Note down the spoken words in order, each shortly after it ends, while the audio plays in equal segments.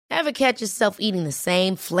Ever catch yourself eating the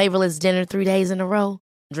same flavorless dinner 3 days in a row?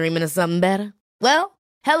 Dreaming of something better? Well,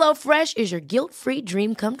 HelloFresh is your guilt-free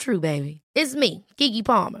dream come true, baby. It's me, Keke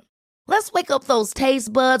Palmer. Let's wake up those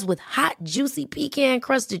taste buds with hot, juicy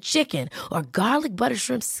pecan-crusted chicken or garlic butter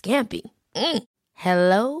shrimp scampi.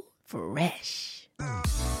 Hello Fresh.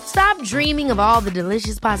 Stop dreaming of all the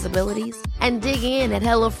delicious possibilities and dig in at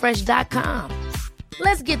HelloFresh.com.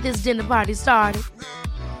 Let's get this dinner party started.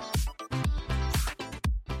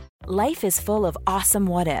 Life is full of awesome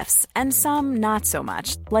what-ifs, and some not so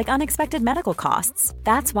much, like unexpected medical costs.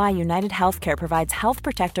 That's why United Healthcare provides Health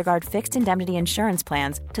Protector Guard fixed indemnity insurance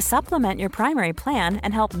plans to supplement your primary plan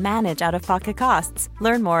and help manage out-of-pocket costs.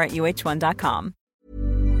 Learn more at uh1.com.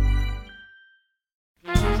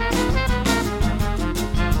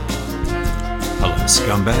 Hello,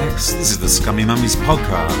 scumbags. This is the Scummy Mummies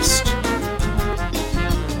podcast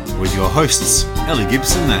with your hosts, Ellie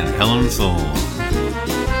Gibson and Helen Thorne.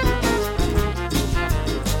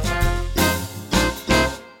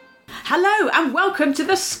 Hello and welcome to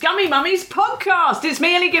the Scummy Mummies podcast. It's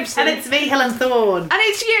me, Ellie Gibson. And it's me, Helen Thorne. And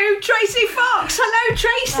it's you, Tracey Fox. Hello,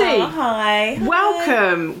 Tracey. Oh, hi.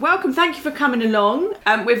 Welcome. Thank you for coming along.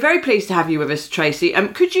 We're very pleased to have you with us, Tracey.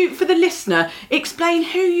 Could you, for the listener, explain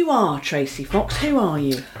who you are, Tracey Fox? Who are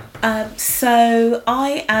you? So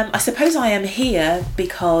I suppose I am here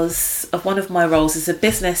because of one of my roles as a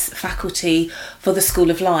business faculty for the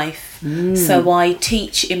School of Life. So I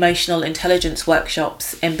teach emotional intelligence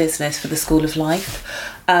workshops in business for the School of Life.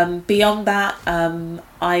 Beyond that, I'm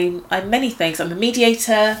many things. I'm a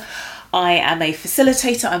mediator, I am a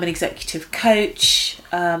facilitator, I'm an executive coach,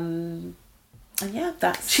 and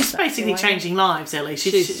yeah, She's basically changing lives, Ellie.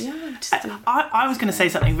 I was going to say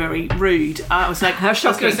something very rude. I was like, How shocking.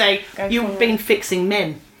 I was going to say, you've been fixing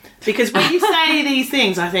men. Because when you say these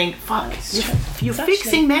things, I think, fuck, you're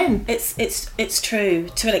fixing men. It's true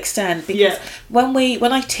to an extent, because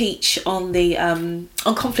when I teach on the on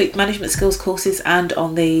conflict management skills courses and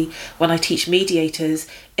when I teach mediators,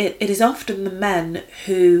 it is often the men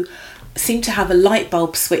who seem to have a light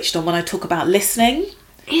bulb switched on when I talk about listening.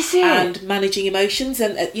 Is it? And managing emotions,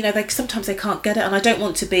 and sometimes they can't get it, and I don't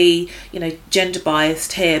want to be gender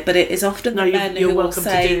biased here, but it is often the men who will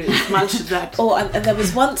say to do much of that. And there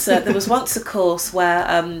was once a course where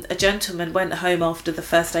a gentleman went home after the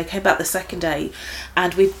first day, came back the second day,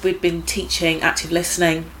 and we'd been teaching active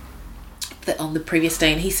listening on the previous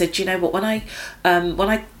day, and he said, "Do you know what? When I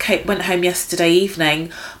went home yesterday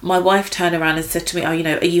evening, my wife turned around and said to me, 'Oh,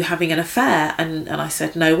 are you having an affair?' And I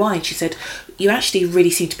said, 'No, why?' And she said, 'You actually really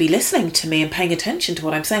seem to be listening to me and paying attention to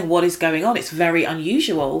what I'm saying. What is going on? It's very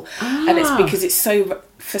unusual.' And it's because it's so,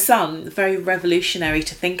 for some, very revolutionary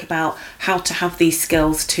to think about how to have these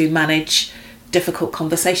skills to manage difficult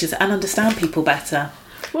conversations and understand people better."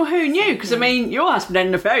 Well, who knew? Because, your husband had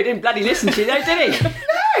an affair. He didn't bloody listen to you, though, did he?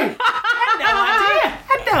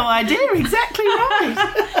 Had no idea. Exactly right.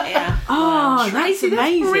 Yeah. Oh, Tracey, that's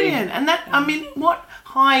amazing. Brilliant. And that, what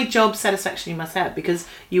high job satisfaction you must have, because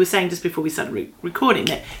you were saying just before we started recording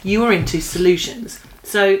that you were into solutions.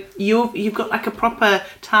 So you've got like a proper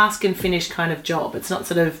task and finish kind of job. It's not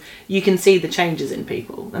sort of, you can see the changes in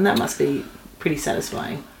people, and that must be pretty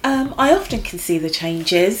satisfying. I often can see the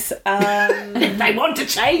changes. If they want to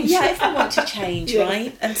change. Yeah, if they want to change,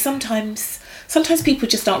 right? And sometimes people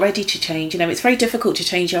just aren't ready to change. It's very difficult to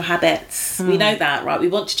change your habits. We know that, right? We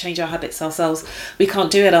want to change our habits ourselves. We can't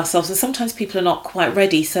do it ourselves. And sometimes people are not quite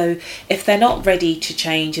ready. So if they're not ready to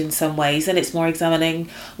change in some ways, then it's more examining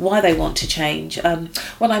why they want to change.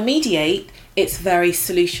 When I mediate, it's very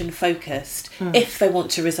solution focused if they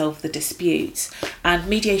want to resolve the dispute. And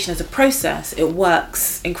mediation as a process, it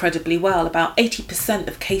works incredibly well. About 80%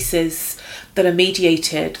 of cases that are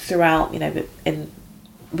mediated throughout,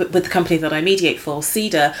 with the company that I mediate for,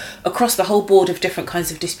 CEDA, across the whole board of different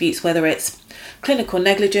kinds of disputes, whether it's clinical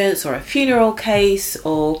negligence or a funeral case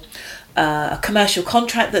or a commercial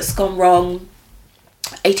contract that's gone wrong,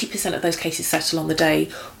 80% of those cases settle on the day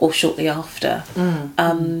or shortly after.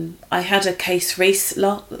 I had a case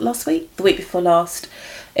last week, the week before last.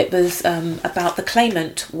 It was about the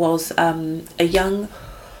claimant was a young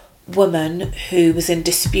woman who was in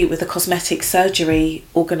dispute with a cosmetic surgery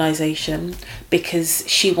organisation because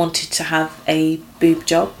she wanted to have a boob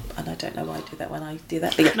job. And I don't know why I do that when I do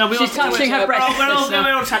that. But no, she's touching her breast.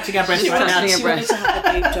 We're all touching our breasts right now. She wanted to have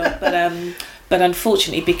a boob job, but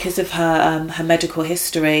unfortunately, because of her medical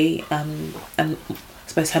history and I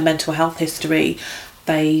suppose her mental health history,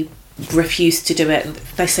 they refused to do it.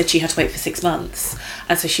 They said she had to wait for 6 months,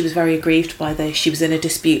 and so she was very aggrieved by this. She was in a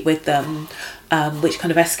dispute with them, which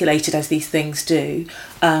kind of escalated as these things do.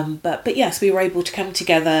 But yes, we were able to come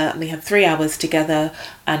together, and we had 3 hours together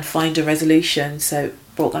and find a resolution. So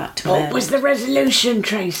brought that to an end. What was the resolution,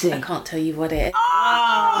 Tracey? I can't tell you what it is.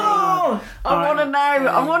 Oh, I want to know.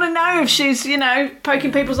 I want to know if she's,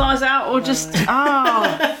 poking people's eyes out or just.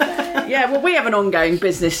 Yeah. Well, we have an ongoing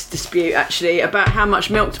business dispute actually about how much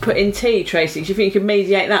milk to put in tea, Tracey. Do you think you could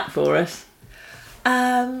mediate that for us?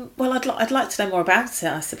 Well, I'd like to know more about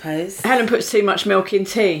it, I suppose. Helen puts too much milk in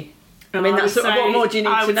tea. I mean, that's what more do you need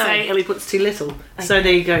to know? I would say Ellie puts too little. Okay. So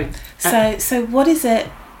there you go. So what is it?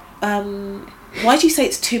 Why do you say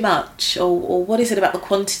it's too much, or what is it about the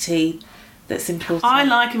quantity that's important? I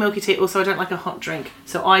like a milky tea. Also, I don't like a hot drink,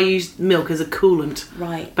 so I use milk as a coolant,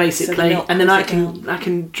 right? Basically, and then I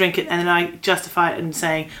can drink it, and then I justify it and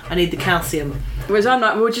saying I need the calcium. Whereas I'm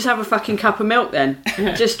like, we'll just have a fucking cup of milk then.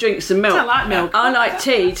 Just drink some milk. I like milk. I like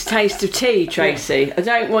tea to taste of tea, Tracey. Yeah. I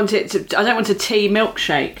don't want a tea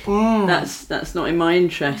milkshake. That's not in my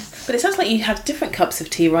interest. But it sounds like you have different cups of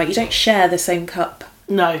tea, right? You don't share the same cup.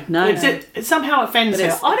 No. It somehow offends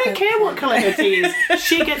her. I don't care what colour her tea is.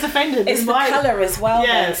 She gets offended. It's the colour as well.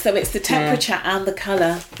 Yeah. Then. So it's the temperature and the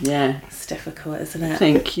colour. Yeah. It's difficult, isn't it? I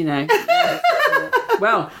think,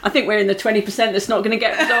 Well, I think we're in the 20% that's not going to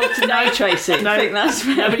get resolved today, Tracey. No, I think that's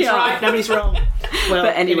nobody's right. Nobody's wrong. Well,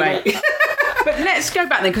 but anyway. But let's go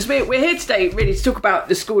back then, because we're here today really to talk about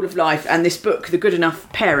the School of Life and this book, The Good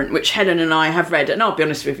Enough Parent, which Helen and I have read. And I'll be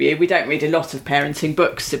honest with you, we don't read a lot of parenting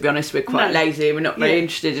books, to be honest. We're quite lazy and we're not very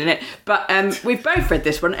interested in it. But we've both read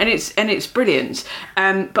this one, and it's brilliant.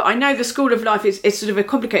 But I know the School of Life is sort of a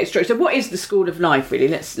complicated structure. So what is the School of Life, really?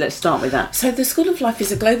 Let's start with that. So the School of Life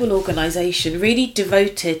is a global organisation really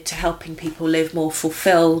devoted to helping people live more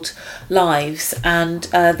fulfilled lives. And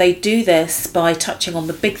they do this by touching on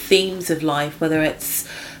the big themes of life, whether it's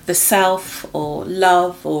the self or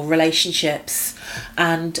love or relationships.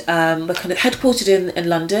 And we're kind of headquartered in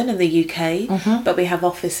London in the UK, but we have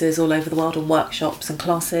offices all over the world and workshops and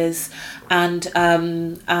classes. And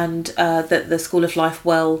the School of Life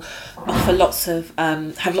will offer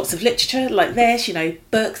have lots of literature like this,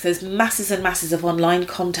 books. There's masses and masses of online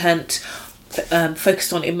content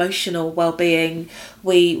focused on emotional well-being.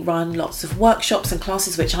 We run lots of workshops and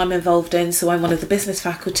classes which I'm involved in, so I'm one of the business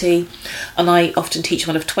faculty, and I often teach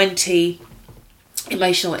one of 20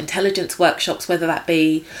 emotional intelligence workshops, whether that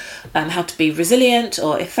be how to be resilient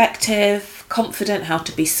or effective, confident, how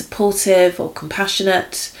to be supportive or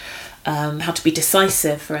compassionate, how to be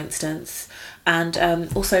decisive, for instance. And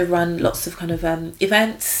also run lots of kind of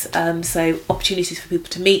events, so opportunities for people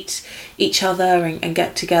to meet each other and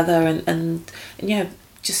get together and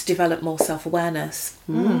just develop more self-awareness.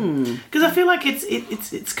 Because I feel like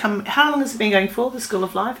it's come. How long has it been going for, the School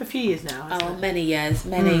of Life? A few years now. Many years,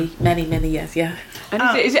 many years. Yeah.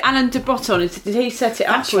 And is it Alan de Botton? Did he set it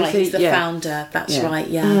up? That's right. He's the founder. That's right.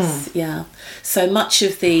 Yes. Yeah. So much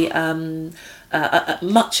of the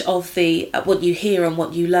what you hear and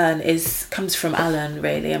what you learn comes from Alan,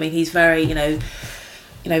 really. I mean, he's very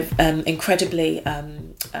incredibly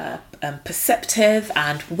perceptive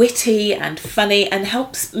and witty and funny, and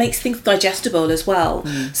makes things digestible as well.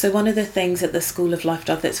 So one of the things that the School of Life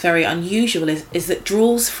does that's very unusual is it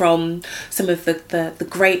draws from some of the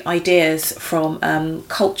great ideas from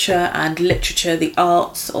culture and literature, the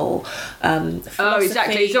arts, or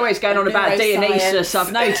exactly. He's always going on about Dionysus.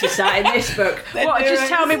 I've noticed that in this book. Just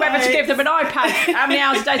tell me whether to give them an iPad. How many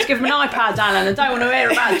hours a day to give them an iPad, Alan? I don't want to hear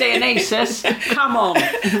about Dionysus. Come on.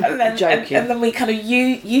 Joking. And then we kind of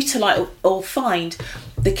utilise or find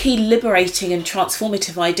the key liberating and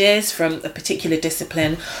transformative ideas from a particular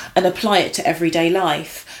discipline and apply it to everyday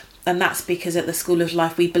life. And that's because at the School of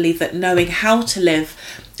Life we believe that knowing how to live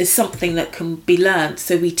is something that can be learnt.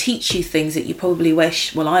 So we teach you things that you probably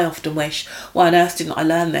wish, well, I often wish, why on earth didn't I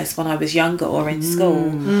learn this when I was younger or in school?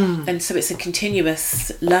 And so it's a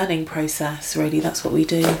continuous learning process, really. That's what we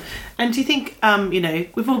do. And do you think,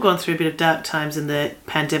 we've all gone through a bit of dark times in the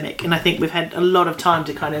pandemic, and I think we've had a lot of time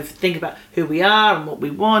to kind of think about who we are and what we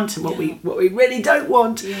want and what we really don't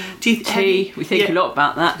want. Yeah. Tea. We think a lot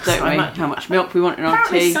about that, don't we? How much milk we want in our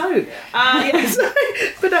tea. So.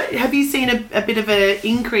 But have you seen a bit of an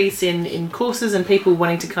increase in courses and people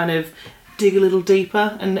wanting to kind of dig a little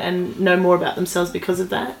deeper and know more about themselves because of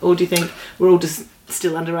that? Or do you think we're all just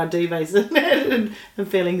still under our duvets and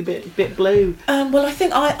feeling a bit blue? Well, I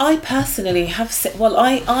think I personally have...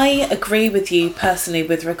 I agree with you personally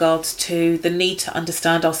with regards to the need to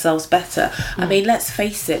understand ourselves better. I mean, let's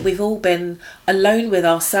face it, we've all been alone with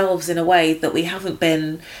ourselves in a way that we haven't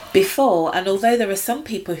been before. And although there are some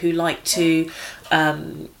people who like to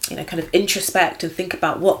kind of introspect and think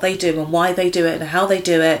about what they do and why they do it and how they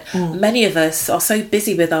do it, many of us are so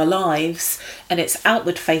busy with our lives and it's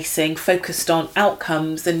outward facing, focused on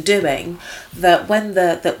outcomes and doing, that when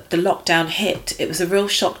the lockdown hit, it was a real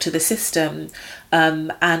shock to the system.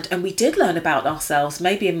 And we did learn about ourselves,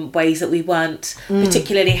 maybe in ways that we weren't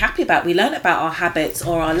particularly happy about. We learned about our habits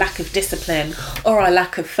or our lack of discipline or our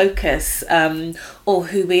lack of focus, or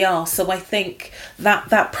who we are. So I think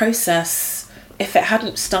that process, if it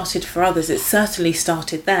hadn't started for others, it certainly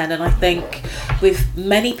started then. And I think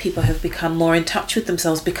many people have become more in touch with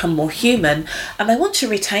themselves, become more human, and they want to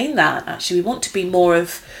retain that. Actually, we want to be more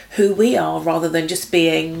of who we are rather than just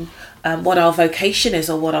being what our vocation is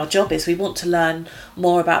or what our job is. We want to learn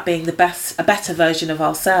more about being a better version of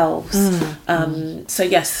ourselves. So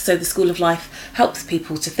the School of Life helps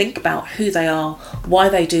people to think about who they are, why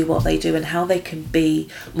they do what they do, and how they can be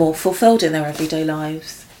more fulfilled in their everyday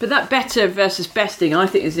lives. But that better versus best thing, I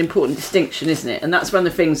think, is an important distinction, isn't it? And that's one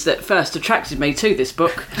of the things that first attracted me to this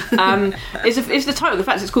book, is the title, the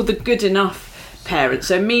fact it's called The Good Enough Parent.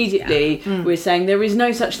 So immediately we're saying there is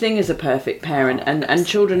no such thing as a perfect parent, and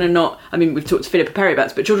children are not, I mean, we've talked to Philippa Perry about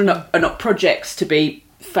this, but children are not projects to be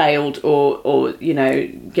failed or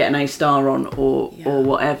get an A star on or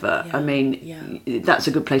whatever. I mean, that's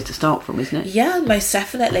a good place to start from, isn't it? Yeah, most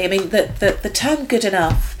definitely. I mean, the term good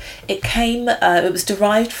enough, it was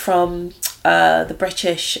derived from the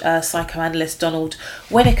British psychoanalyst Donald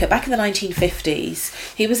Winnicott back in the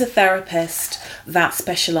 1950s. He was a therapist that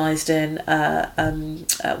specialised in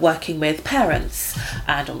working with parents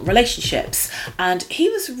and on relationships, and he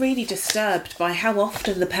was really disturbed by how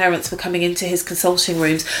often the parents were coming into his consulting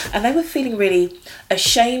rooms and they were feeling really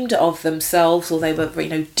ashamed of themselves, or they were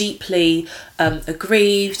deeply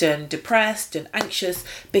aggrieved and depressed and anxious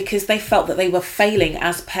because they felt that they were failing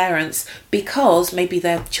as parents because maybe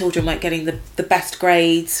their children weren't getting the best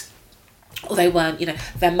grades, or they weren't,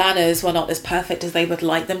 their manners were not as perfect as they would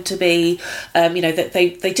like them to be, that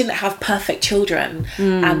they didn't have perfect children,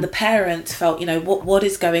 and the parents felt, what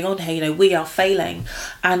is going on here, we are failing.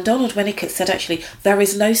 And Donald Winnicott said, actually, there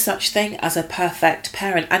is no such thing as a perfect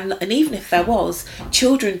parent, and even if there was,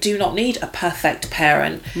 children do not need a perfect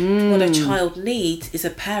parent. What a child needs is a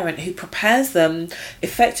parent who prepares them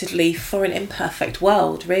effectively for an imperfect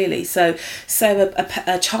world, really. So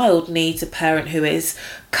a child needs a parent who is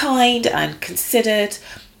kind and considered,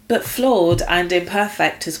 but flawed and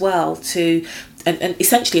imperfect as well, and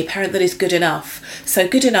essentially a parent that is good enough. So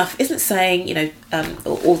good enough isn't saying,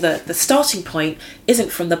 or the starting point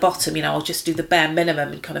isn't from the bottom, I'll just do the bare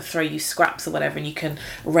minimum and kind of throw you scraps or whatever and you can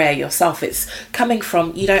rear yourself. It's coming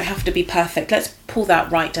from, you don't have to be perfect. Let's pull that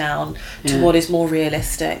right down to what is more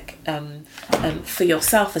realistic for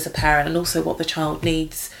yourself as a parent, and also what the child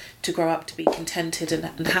needs to grow up to be contented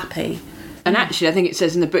and happy. And actually, I think it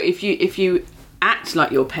says in the book, if you act like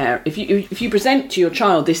your parent, if you present to your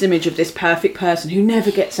child this image of this perfect person who never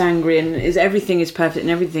gets angry and everything is perfect and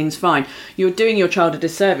everything's fine, you're doing your child a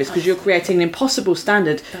disservice because you're creating an impossible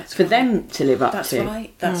standard for them to live up to.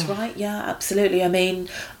 That's right. Yeah, absolutely. I mean,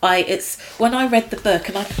 it's when I read the book,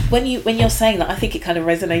 and when you're saying that, I think it kind of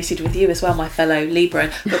resonated with you as well, my fellow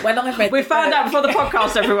Libra. But when I read, we found out before the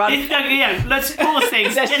podcast, everyone. Let's pause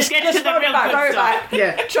things. Let's get to the real good stuff.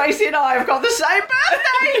 Yeah, Tracey and I have got the same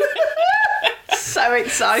birthday. So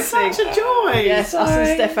exciting. Such a joy. Yes, us and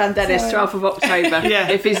Stefan Dennis, 12th of October.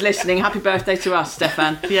 If he's listening, happy birthday to us,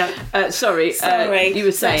 Stefan. Sorry. You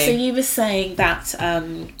were saying. So you were saying that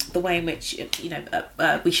the way in which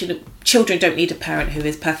children don't need a parent who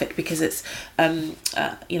is perfect because it's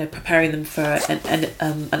preparing them for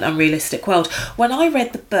an unrealistic world. When I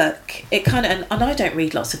read the book, it kind of, and I don't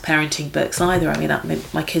read lots of parenting books either. I mean,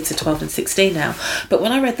 my kids are 12 and 16 now. But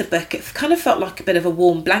when I read the book, it kind of felt like a bit of a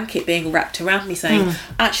warm blanket being wrapped around me, saying,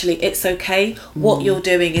 actually, it's okay. What you're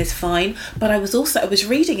doing is fine. But I was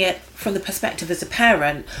reading it from the perspective as a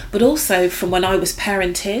parent, but also from when I was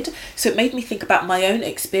parented. So it made me think about my own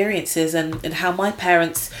experiences and how my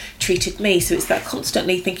parents treated me. So it's that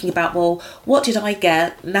constantly thinking about, well, what did I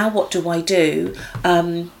get? Now what do I do?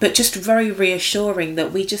 But just very reassuring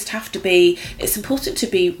that we just have to be, it's important to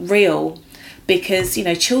be real. Because,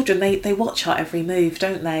 children, they watch our every move,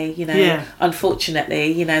 don't they?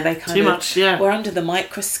 Unfortunately, they kind Too much, we're under the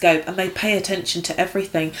microscope and they pay attention to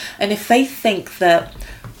everything. And if they think that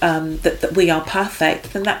we are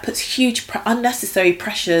perfect, then that puts huge unnecessary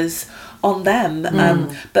pressures on them.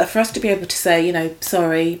 But for us to be able to say, you know,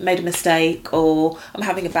 sorry, made a mistake, or I'm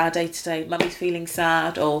having a bad day today, mummy's feeling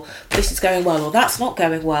sad, or this is going well, or that's not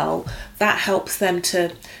going well, that helps them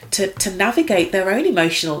to navigate their own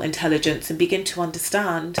emotional intelligence and begin to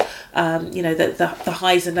understand, you know, the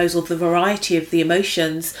highs and lows, or the variety of the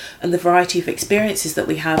emotions and the variety of experiences that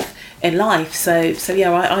we have in life. So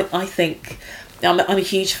yeah, I think I'm a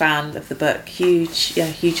huge fan of the book. Huge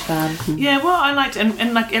fan. Yeah, what I liked,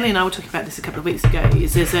 and like Ellie and I were talking about this a couple of weeks ago,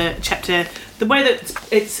 is there's a chapter, the way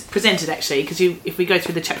that it's presented actually, because if we go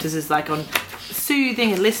through the chapters, is like on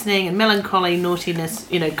soothing and listening and melancholy, naughtiness,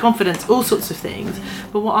 you know, confidence, all sorts of things.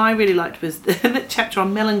 But what I really liked was the chapter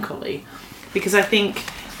on melancholy, because I think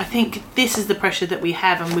this is the pressure that we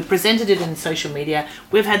have, and we presented it in social media.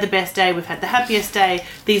 We've had the best day, we've had the happiest day,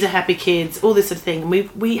 these are happy kids, all this sort of thing. And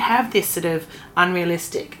we have this sort of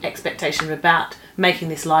unrealistic expectation about making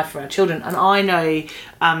this life for our children. And I know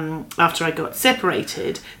after I got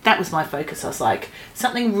separated, that was my focus. I was like,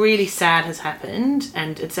 something really sad has happened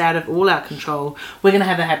and it's out of all our control. We're going to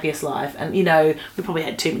have the happiest life. And, you know, we probably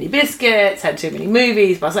had too many biscuits, had too many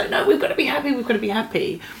movies, but I was like, no, we've got to be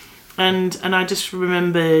happy. And I just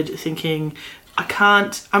remembered thinking, I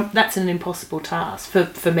can't. That's an impossible task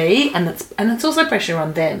for me, and it's also pressure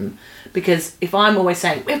on them, because if I'm always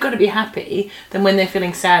saying we've got to be happy, then when they're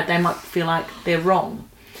feeling sad, they might feel like they're wrong.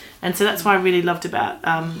 And so that's why I really loved about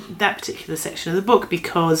that particular section of the book,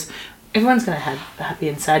 because everyone's going to have happy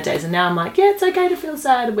and sad days, and now I'm like, yeah, it's okay to feel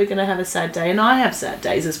sad, and we're going to have a sad day, and I have sad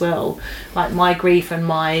days as well. Like my grief and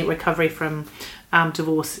my recovery from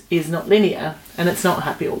divorce is not linear, and it's not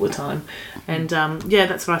happy all the time. And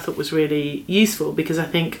that's what I thought was really useful, because I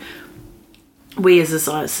think we as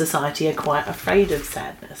a society are quite afraid of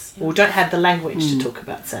sadness, or don't have the language to talk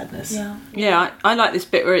about sadness. I like this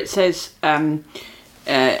bit where it says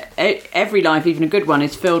every life, even a good one,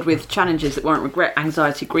 is filled with challenges that warrant regret,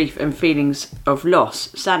 anxiety, grief and feelings of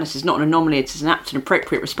loss. Sadness is not an anomaly, it is an apt and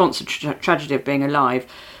appropriate response to tragedy of being alive.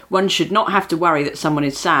 One should not have to worry that someone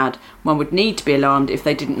is sad. One would need to be alarmed if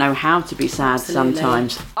they didn't know how to be sad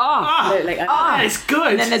sometimes. Absolutely. That is good.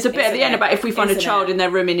 And then there's a bit at the end about if we find a child in their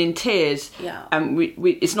room and in tears,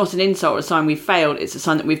 it's not an insult or a sign we've failed, it's a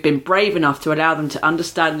sign that we've been brave enough to allow them to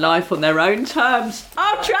understand life on their own terms.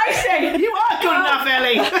 Oh, Tracey! You are good enough,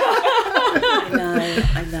 Ellie!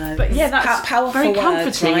 I know. But yeah, that's powerful very words,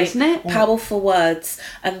 comforting, right? isn't it? Powerful words.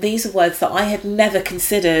 And these are words that I had never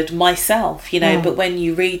considered myself, you know, but when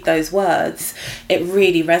you read those words, it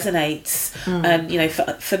really resonates. And, you know,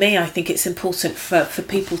 for me, I think it's important for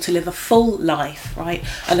people to live a full life, right?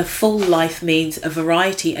 And a full life means a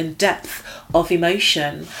variety and depth of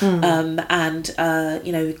emotion, and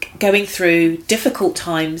you know, going through difficult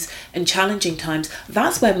times and challenging times.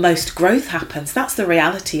 That's where most growth happens. That's the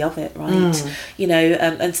reality of it, right? You know,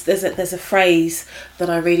 and there's a phrase that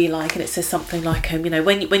I really like, and it says something like, you know,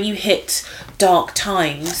 when you hit dark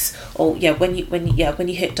times, or when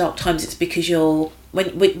you hit dark times, it's because you're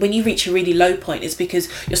when you reach a really low point, it's because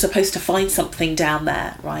you're supposed to find something down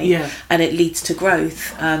there, right? Yeah. And it leads to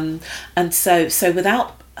growth. And so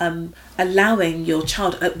without allowing your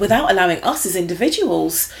child, without allowing us as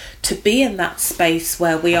individuals to be in that space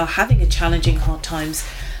where we are having a challenging hard times,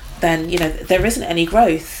 then, you know, there isn't any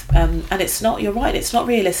growth. And it's not, you're right, it's not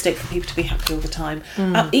realistic for people to be happy all the time.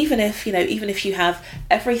 Even if you have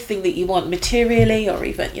everything that you want materially, or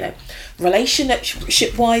even, you know,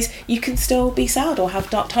 relationship wise, you can still be sad or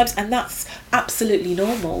have dark times, and that's absolutely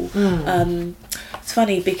normal. It's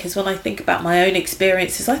funny, because when I think about my own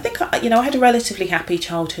experiences, I think, you know, I had a relatively happy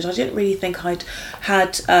childhood. I didn't really think I'd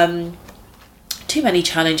had too many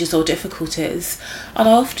challenges or difficulties, and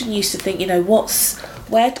I often used to think, you know,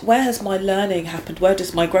 where has my learning happened? Where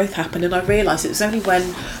does my growth happen? And I realised it was only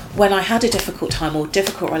when I had a difficult time or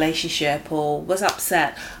difficult relationship or was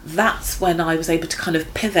upset, that's when I was able to kind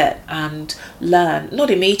of pivot and learn.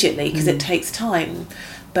 Not immediately, because it takes time,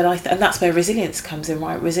 but and that's where resilience comes in,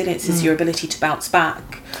 right? Resilience is your ability to bounce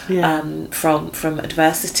back from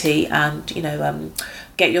adversity, and, you know,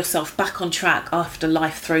 get yourself back on track after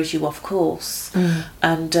life throws you off course.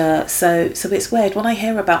 And so it's weird when I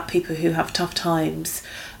hear about people who have tough times,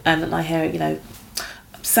 and I hear, you know,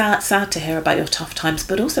 sad to hear about your tough times,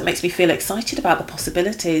 but also it makes me feel excited about the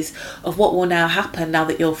possibilities of what will now happen now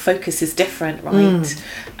that your focus is different, right?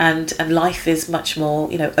 And life is much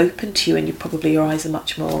more, you know, open to you, and your eyes are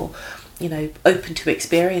much more, you know, open to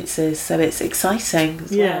experiences, so it's exciting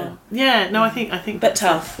as well. No, I think but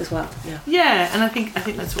tough as well. And I think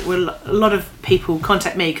that's what a lot of people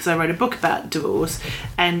contact me, because I wrote a book about divorce,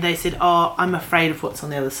 and they said, oh, I'm afraid of what's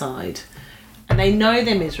on the other side, and they know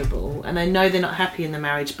they're miserable and they know they're not happy in the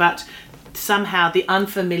marriage, but somehow the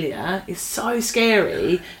unfamiliar is so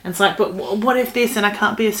scary, and it's like, but what if this, and I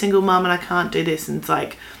can't be a single mum and I can't do this, and it's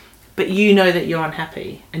like, but you know that you're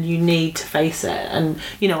unhappy and you need to face it. And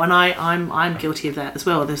you know, and I'm guilty of that as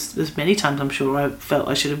well. There's many times I'm sure I felt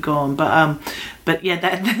I should have gone, but yeah,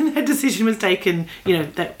 that decision was taken, you know,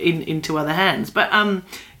 that into other hands. But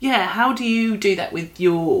yeah, how do you do that with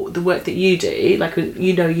the work that you do? Like,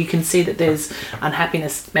 you know, you can see that there's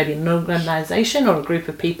unhappiness maybe in an organisation or a group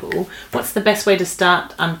of people. What's the best way to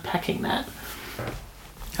start unpacking that?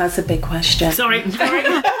 That's a big question. Sorry.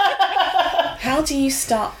 How do you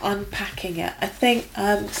start unpacking it? I think,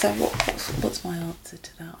 so what's my answer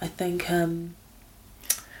to that? I think,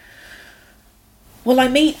 well, I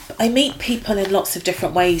meet people in lots of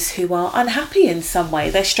different ways who are unhappy in some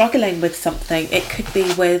way. They're struggling with something. It could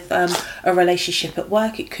be with a relationship at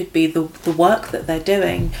work. It could be the work that they're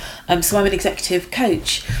doing. So I'm an executive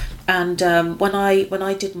coach, and when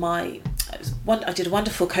I did I did a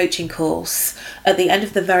wonderful coaching course. At the end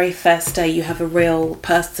of the very first day, you have a real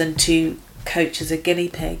person to coach as a guinea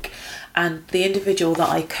pig, and the individual that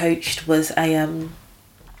I coached was a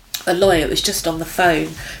lawyer. It was just on the phone,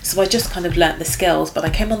 so I just kind of learnt the skills, but I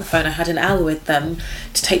came on the phone. I had an hour with them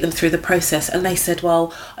to take them through the process, and they said,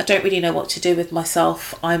 well, I don't really know what to do with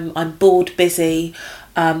myself. I'm bored, busy,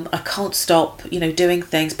 I can't stop, you know, doing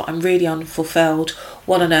things, but I'm really unfulfilled.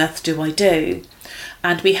 What on earth do I do?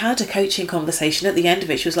 And we had a coaching conversation. At the end of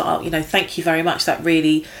it, she was like, oh, you know, thank you very much. That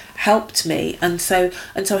really helped me. And so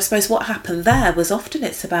I suppose what happened there was often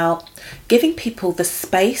it's about giving people the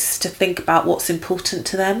space to think about what's important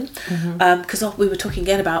to them. Because we were talking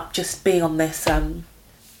again about just being on this, on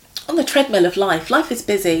the treadmill of life. Life is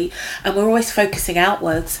busy and we're always focusing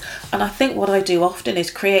outwards. And I think what I do often is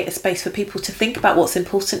create a space for people to think about what's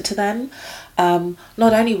important to them.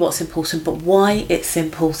 Not only what's important, but why it's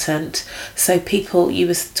important. So you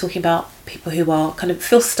was talking about people who are kind of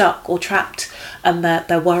feel stuck or trapped, and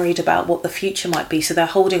they're worried about what the future might be, so they're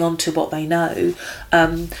holding on to what they know.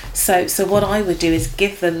 So what I would do is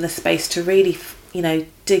give them the space to really, you know,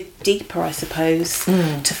 dig deeper, I suppose,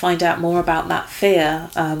 to find out more about that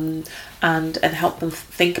fear, and help them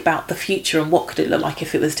think about the future and what could it look like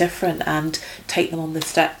if it was different, and take them on the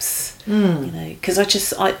steps. You know, because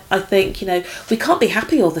I think, you know, we can't be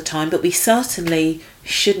happy all the time, but we certainly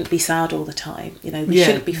shouldn't be sad all the time. You know, we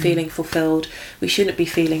shouldn't be feeling fulfilled. We shouldn't be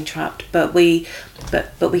feeling trapped. But we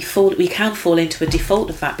can fall into a default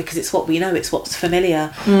of that because it's what we know, it's what's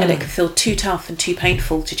familiar, and it can feel too tough and too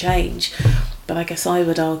painful to change. But I guess I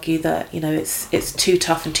would argue that, you know, it's too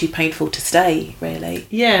tough and too painful to stay, really.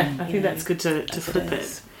 Yeah, I think that's good to flip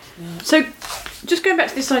it. Yeah. So just going back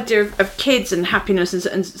to this idea of kids and happiness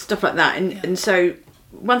and stuff like that, and so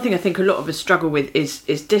one thing I think a lot of us struggle with is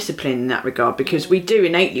discipline in that regard, because we do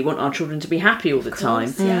innately want our children to be happy all the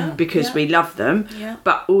time because we love them,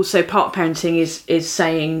 but also part of parenting is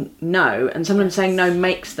saying no, and sometimes saying no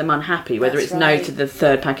makes them unhappy, whether it's no to the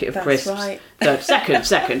third packet of crisps,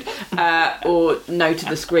 second, or no to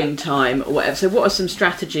the screen time or whatever. So what are some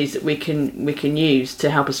strategies that we can use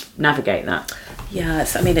to help us navigate that?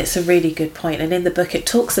 Yes, I mean, it's a really good point. And in the book, it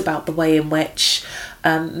talks about the way in which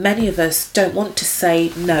many of us don't want to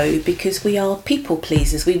say no because we are people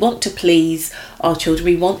pleasers. We want to please our children.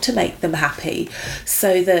 We want to make them happy.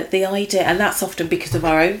 So that the idea, and that's often because of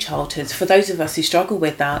our own childhoods. For those of us who struggle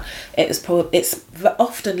with that, it's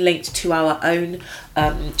often linked to our own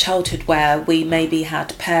childhood, where we maybe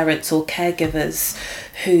had parents or caregivers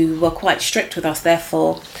who were quite strict with us.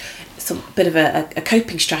 Therefore, some bit of a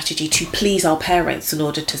coping strategy to please our parents in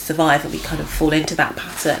order to survive, and we kind of fall into that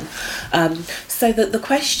pattern. So that the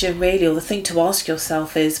question really, or the thing to ask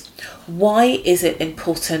yourself is, why is it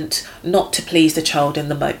important not to please the child in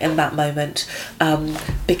that moment?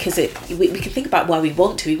 Because we can think about why we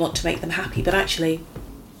want to make them happy, but actually,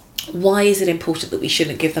 why is it important that we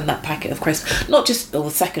shouldn't give them that packet of crisps? Not just, or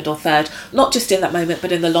the second or third, not just in that moment,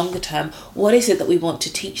 but in the longer term. What is it that we want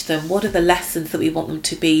to teach them? What are the lessons that we want them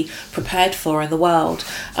to be prepared for in the world?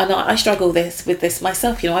 And I struggle with this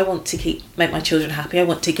myself. You know, I want to make my children happy. I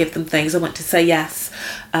want to give them things. I want to say yes.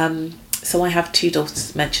 So I have two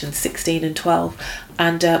daughters mentioned, 16 and 12.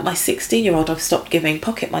 And my 16-year-old I've stopped giving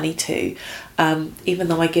pocket money to, even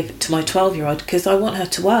though I give it to my 12-year-old, because I want her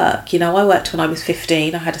to work. You know, I worked when I was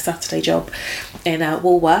 15. I had a Saturday job in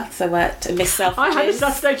Woolworths. I worked in Miss Selfridges. I had a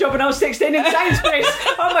Saturday job when I was 16 in Sainsbury's.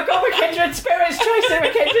 Oh my God, we're kindred spirits, Tracey,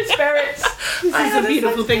 we're kindred spirits. This is a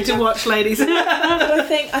beautiful thing to watch, ladies. But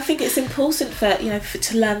I think it's important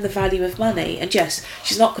to learn the value of money. And yes,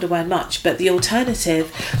 she's not going to earn much, but the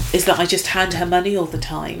alternative is that I just hand her money all the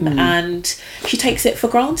time, and she takes it it for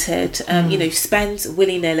granted, spends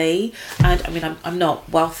willy-nilly. And I mean, I'm not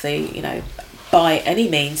wealthy, by any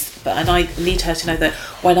means, and I need her to know that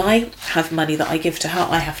when I have money that I give to her,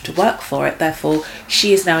 I have to work for it. Therefore,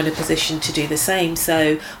 she is now in a position to do the same.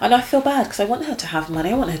 So, and I feel bad because I want her to have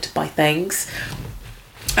money. I want her to buy things.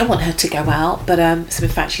 I want her to go out. But so in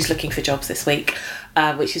fact, she's looking for jobs this week,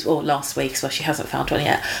 last week, so she hasn't found one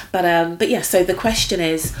yet. But yeah. So the question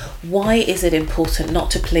is, why is it important not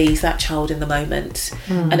to please that child in the moment?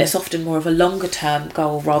 And it's often more of a longer term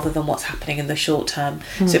goal rather than what's happening in the short term.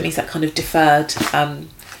 So it means that kind of deferred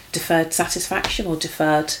satisfaction or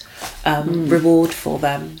deferred reward for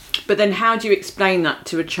them. But then how do you explain that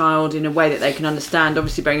to a child in a way that they can understand?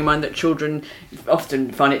 Obviously, bearing in mind that children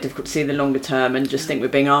often find it difficult to see the longer term and just think we're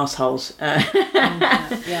being arseholes.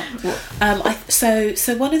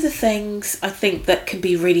 So one of the things I think that can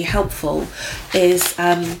be really helpful is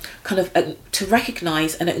to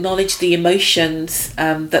recognise and acknowledge the emotions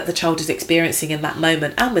that the child is experiencing in that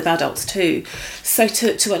moment, and with adults too. So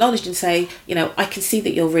to acknowledge and say, I can see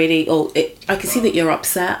that you're I can see that you're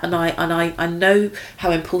upset, and I know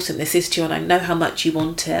how important this is to you, and I know how much you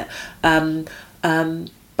want it.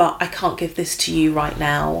 But I can't give this to you right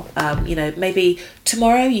now. Maybe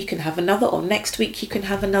tomorrow you can have another, or next week you can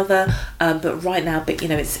have another. But right now,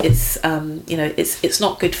 it's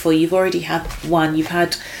not good for you. You've already had one.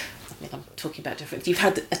 I'm talking about different. You've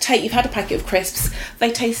had a packet of crisps.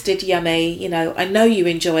 They tasted yummy. I know you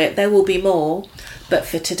enjoy it. There will be more, but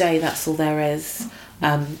for today, that's all there is.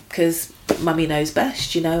 Because Mummy knows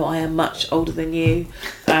best. I am much older than you.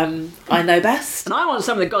 I know best. And I want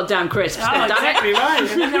some of the goddamn crisps. Oh, exactly right.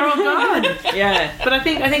 And then they're all gone. Yeah. But I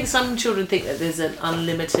think some children think that there's an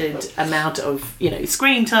unlimited amount of,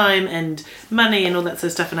 screen time and money and all that sort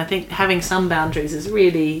of stuff. And I think having some boundaries is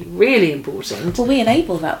really, really important. Well, we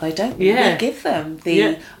enable that though, don't we? Yeah. We give them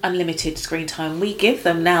the unlimited screen time. We give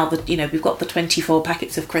them now we've got the 24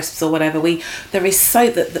 packets of crisps or whatever. There is so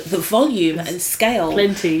that the volume and scale.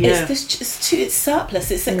 Plenty, yeah. It's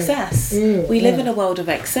surplus. It's excess. We live in a world of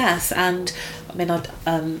excess, and I mean,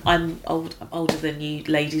 I'm older than you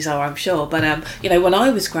ladies are, I'm sure. But when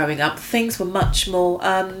I was growing up, things were much more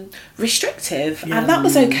restrictive, and that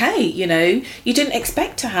was okay. You didn't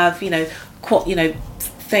expect to have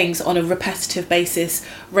things on a repetitive basis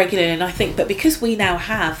regularly, and I think, but because we now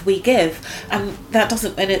we give, and that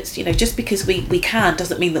doesn't, and it's just because we can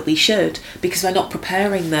doesn't mean that we should, because we're not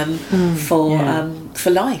preparing them for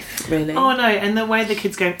life, really. Oh no, and the way the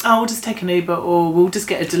kids go, we'll just take an Uber or we'll just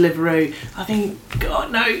get a Deliveroo. I think,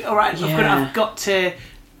 God no, all right, I've got to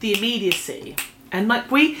the immediacy, and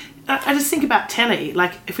I just think about telly.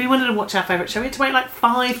 Like, if we wanted to watch our favourite show, we had to wait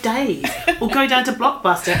 5 days, or go down to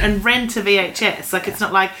Blockbuster and rent a VHS. It's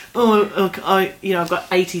not like, I've got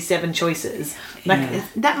 87 choices.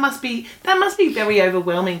 That must be very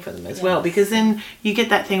overwhelming for them as well, because then you get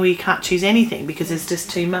that thing where you can't choose anything because there's just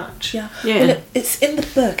too much. Yeah. Well, it's in the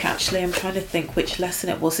book actually. I'm trying to think which lesson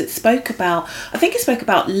it was. I think it spoke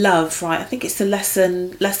about love, right? I think it's the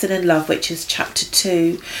lesson in love, which is chapter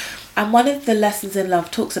 2. And one of the lessons in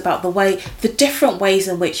love talks about the different ways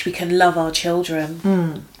in which we can love our children.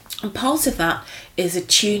 And part of that is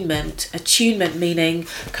attunement. Attunement meaning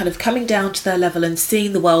kind of coming down to their level and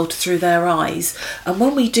seeing the world through their eyes. And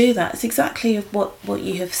when we do that, it's exactly what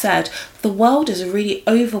you have said. The world is a really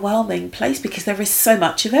overwhelming place because there is so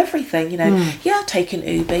much of everything. Take an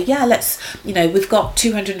Uber. We've got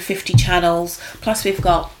 250 channels. Plus we've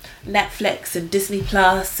got Netflix and Disney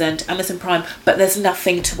Plus and Amazon Prime, but there's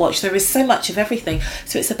nothing to watch. There is so much of everything.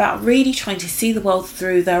 So it's about really trying to see the world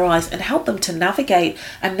through their eyes and help them to navigate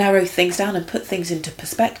and narrow things down and put things into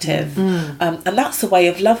perspective. And that's the way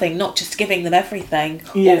of loving, not just giving them everything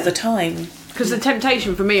all the time. Because the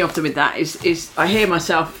temptation for me often with that is I hear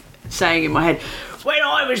myself saying in my head, when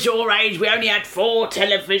I was your age, we only had 4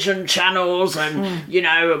 television channels, and and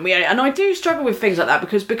I do struggle with things like that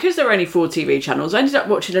because there were only 4 TV channels. I ended up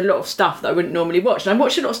watching a lot of stuff that I wouldn't normally watch, and I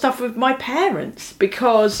watched a lot of stuff with my parents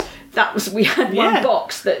because we had one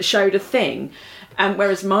box that showed a thing. And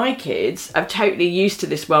whereas my kids are totally used to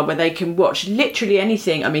this world where they can watch literally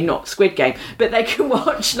anything. I mean, not Squid Game, but they can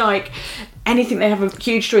watch anything. They have a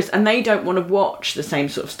huge choice, and they don't want to watch the same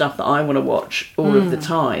sort of stuff that I want to watch all of the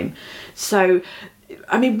time. So,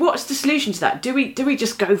 I mean, what's the solution to that? Do we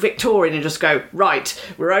just go Victorian and just go,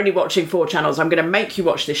 right, we're only watching 4 channels, I'm going to make you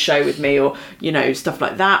watch this show with me, or stuff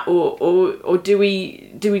like that, or do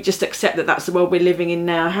we just accept that that's the world we're living in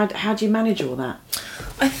now? How do you manage all that?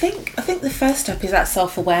 I think the first step is that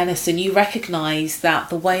self-awareness, and you recognise that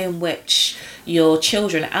the way in which your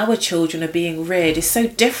children, our children, are being reared is so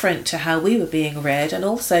different to how we were being reared, and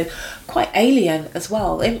also quite alien as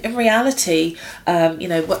well. In reality,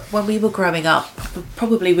 when we were growing up,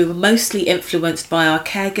 probably we were mostly influenced by our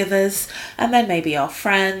caregivers, and then maybe our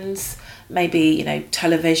friends, maybe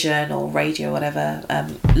television or radio or whatever,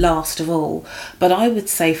 last of all. But I would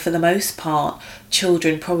say for the most part,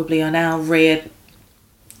 children probably are now reared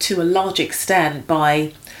to a large extent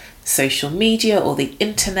by social media or the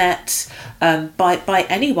internet, by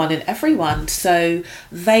anyone and everyone. So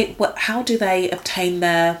how do they obtain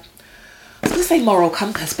their, I was going to say moral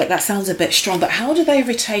compass, but that sounds a bit strong, but how do they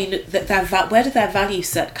retain where do their value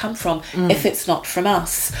set come from if it's not from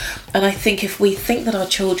us? And I think if we think that our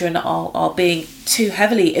children are being too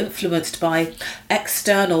heavily influenced by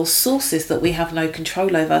external sources that we have no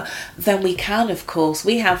control over, then we can, of course,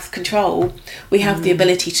 we have control, we have the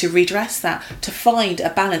ability to redress that, to find a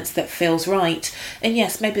balance that feels right. And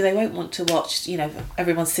yes, maybe they won't want to watch,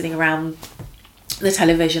 everyone's sitting around the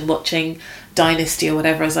television watching Dynasty or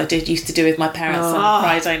whatever, as I used to do with my parents on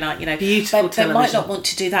Friday night, beautiful but they might not want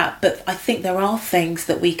to do that. But I think there are things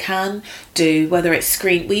that we can do, whether it's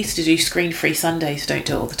we used to do screen-free Sundays, don't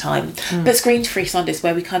do it all the time, but screen-free Sundays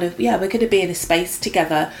where we kind of, we're going to be in a space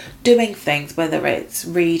together doing things, whether it's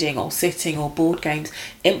reading or sitting or board games,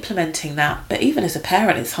 implementing that. But even as a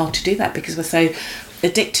parent, it's hard to do that because we're so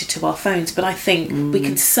addicted to our phones. But I think we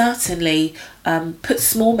can certainly put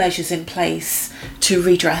small measures in place to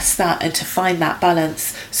redress that and to find that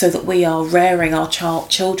balance, so that we are rearing our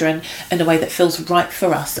children in a way that feels right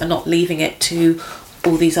for us and not leaving it to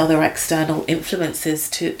all these other external influences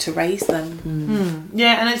to raise them.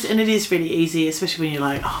 Yeah, and it is really easy, especially when you're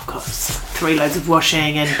like, I've got 3 loads of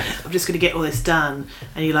washing and I'm just going to get all this done,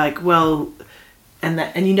 and you're like, well, and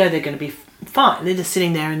they're going to be fine, they're just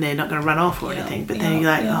sitting there and they're not going to run off or anything, but then you're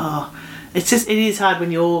like, it is hard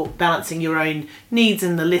when you're balancing your own needs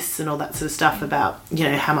and the lists and all that sort of stuff about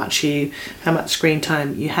how much screen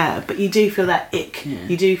time you have, but you do feel that ick.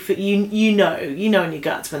 You do feel, you know in your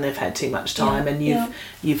guts when they've had too much time and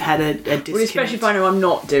you've had a disconnect. Well, especially if I know I'm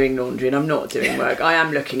not doing laundry and I'm not doing work, I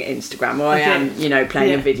am looking at Instagram, or I am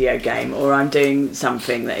playing a video game, or I'm doing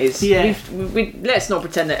something that is let's not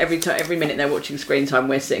pretend that every minute they're watching screen time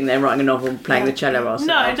we're sitting there writing a novel and playing the cello ourselves.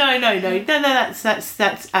 No,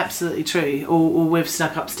 that's absolutely true. Or we've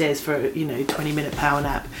snuck upstairs for a 20-minute power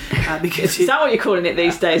nap because is that what you're calling it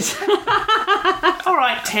these days? All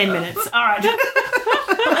right, 10 minutes. All right.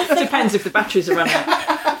 Depends if the batteries are running.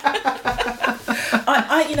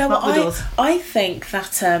 I think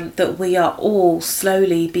that we are all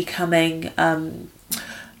slowly becoming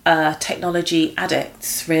technology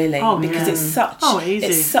addicts, really, because it's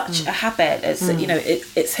such a habit. It's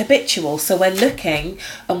it's habitual. So we're looking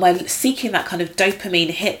and we're seeking that kind of dopamine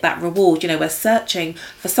hit, that reward. We're searching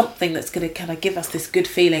for something that's going to kind of give us this good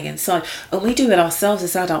feeling inside, and we do it ourselves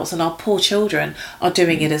as adults, and our poor children are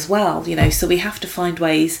doing it as well. So we have to find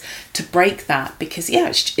ways to break that, because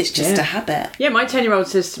it's just a habit. Yeah, my 10-year-old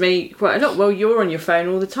says to me quite a lot, well, you're on your phone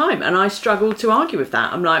all the time, and I struggle to argue with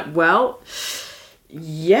that. I'm like, well,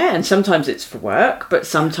 yeah, and sometimes it's for work, but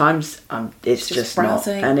sometimes it's just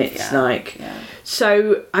browsing, not, and it's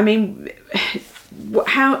so I mean,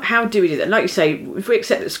 how do we do that? Like you say, if we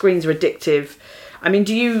accept that screens are addictive, I mean,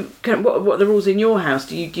 what are the rules in your house?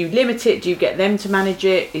 Do you limit it? Do you get them to manage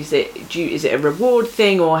it? Is it a reward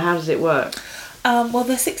thing, or how does it work? Well,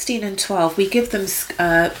 they're 16 and 12. We give them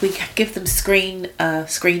screen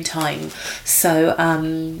time. So I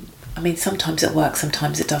mean, sometimes it works,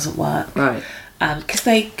 sometimes it doesn't work. Right. Because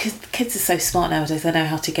kids are so smart nowadays, they know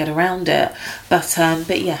how to get around it.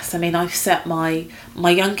 But yes, I mean, I've set my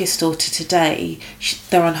youngest daughter today.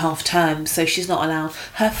 They're on half term, so she's not allowed.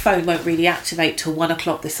 Her phone won't really activate till 1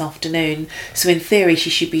 o'clock this afternoon. So in theory, she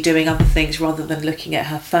should be doing other things rather than looking at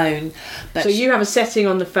her phone. But so you have a setting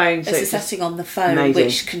on the phone. There's a setting on the phone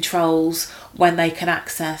which controls when they can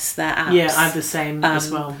access their apps. Yeah, I have the same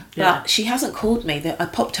as well. Yeah. But she hasn't called me. I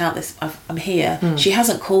popped out this. I'm here. She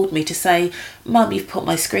hasn't called me to say, Mum, you've put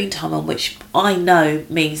my screen time on, which I know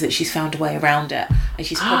means that she's found a way around it, and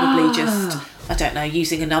she's probably just, I don't know,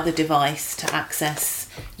 using another device to access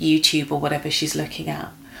YouTube or whatever she's looking at.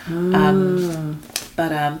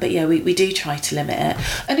 But yeah, we do try to limit it.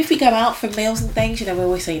 And if we go out for meals and things, we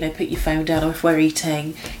always say, put your phone down, or if we're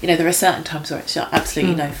eating, there are certain times where it's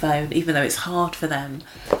absolutely no phone, even though it's hard for them.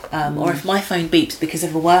 Or if my phone beeps because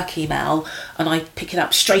of a work email and I pick it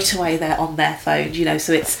up straight away, they're on their phone,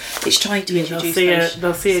 so it's trying to introduce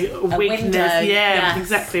they'll see a weakness. Window. Yeah,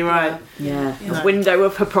 exactly right. Yeah. A window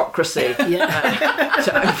of hypocrisy.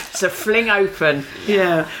 to fling open.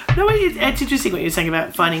 Yeah. No, it's interesting what you're saying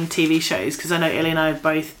about finding TV shows, because I know Ellie and I have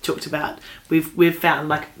both talked about, we've found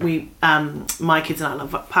like my kids and I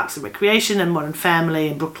love Parks and Recreation and Modern Family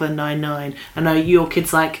and Brooklyn Nine-Nine. I know your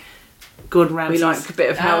kids like Gordon Ramsay. We like a bit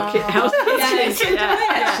of house actually.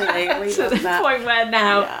 We to love the that. point where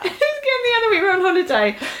now it's getting the other week, we're on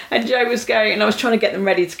holiday and Joe was going, and I was trying to get them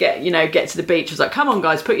ready to get to the beach. I was like, come on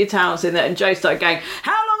guys, put your towels in there, and Joe started going,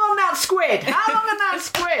 how long on that squid? How long on that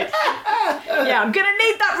squid? Yeah, I'm gonna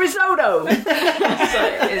need that risotto. So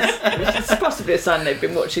it's possibly a sign they've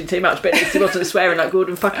been watching too much, but at least he wasn't swearing like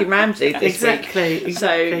Gordon fucking Ramsay this week. Exactly.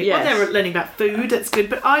 So yes. Well, they're learning about food, that's good,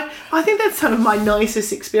 but I think that's some of my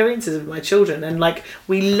nicest experiences with my children, and like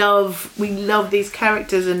we love these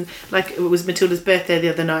characters, and like it was Matilda's birthday the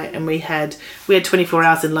other night, and we had 24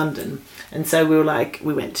 hours in London. And so we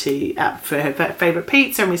went out for her favourite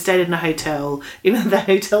pizza, and we stayed in a hotel, even though the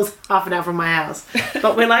hotel's half an hour from my house.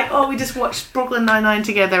 But we're like, we just watched Brooklyn Nine-Nine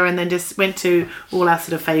together, and then just went to all our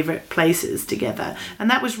sort of favourite places together. And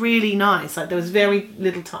that was really nice. Like there was very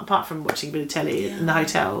little time, apart from watching a bit of telly in the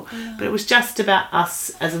hotel. Yeah. But it was just about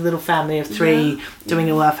us as a little family of three doing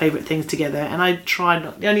all our favourite things together. And I tried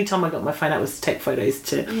not. The only time I got my phone out was to take photos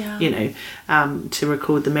to, to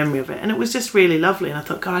record the memory of it. And it was just really lovely. And I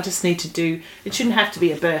thought, God, I just need to do. It shouldn't have to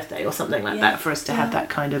be a birthday or something like that for us to have that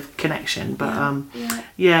kind of connection. But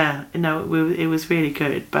it was really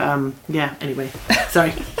good. But anyway,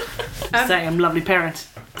 sorry. Saying I'm a lovely parent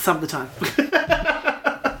some of the time.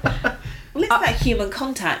 Well, it's that human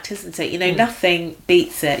contact, isn't it? Nothing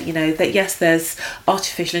beats it. That yes, there's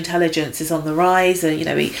artificial intelligence is on the rise, and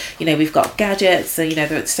we've got gadgets, and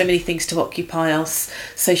there are so many things to occupy us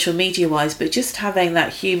social media wise. But just having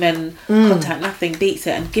that human contact, nothing beats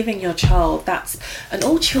it. And giving your child and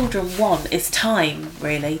all children want is time.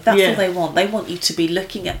 Really, that's all they want. They want you to be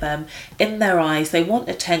looking at them in their eyes. They want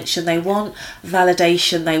attention. They want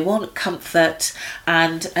validation. They want comfort.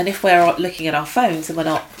 And if we're looking at our phones and we're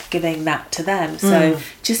not giving that to them, so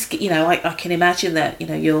just I can imagine that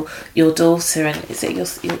your daughter, and is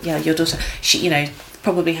it your daughter, she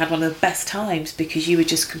probably had one of the best times because you were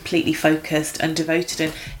just completely focused and devoted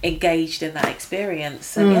and engaged in that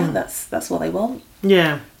experience. And that's what they want.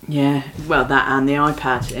 Yeah. Well, that and the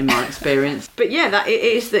iPad in my experience. But that it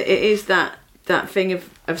is that thing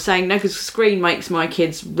of saying no, because screen makes my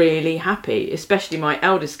kids really happy, especially my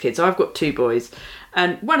eldest kids. I've got two boys.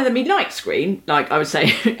 And one of them, he likes screen, like I would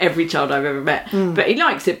say every child I've ever met. But he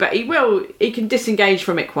likes it, but he can disengage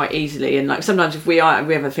from it quite easily. And like sometimes if we have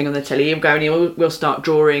a thing on the telly, he'll go and we'll start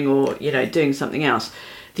drawing or, doing something else.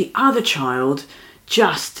 The other child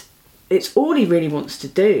it's all he really wants to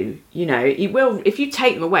do. He will, if you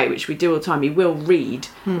take them away, which we do all the time, he will read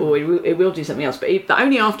or he will do something else. But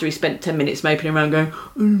only after he spent 10 minutes moping around going,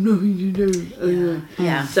 oh, nothing to do.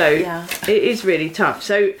 So it is really tough.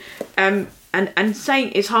 So, and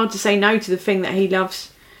saying it's hard to say no to the thing that he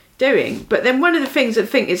loves doing. But then one of the things I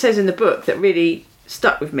think it says in the book that really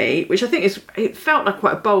stuck with me, which I think it felt like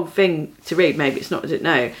quite a bold thing to read. Maybe it's not, I don't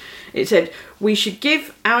know. It said, we should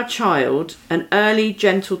give our child an early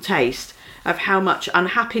gentle taste of how much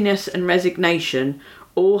unhappiness and resignation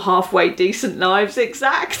all halfway decent lives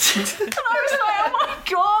exact. And I was like, oh my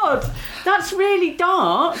God, that's really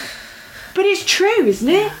dark. But it's true, isn't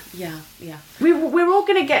it? Yeah. We're all we're not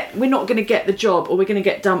going to get the job, or we're going to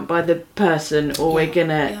get dumped by the person, or we're going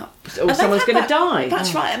to, or someone's going to die.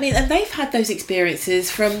 That's right. I mean, and they've had those experiences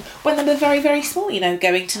from when they were very, very small,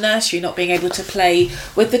 going to nursery, not being able to play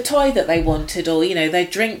with the toy that they wanted, or, their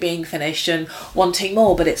drink being finished and wanting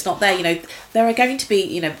more, but it's not there. There are going to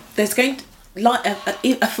be, there's going to,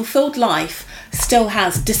 a fulfilled life still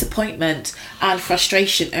has disappointment and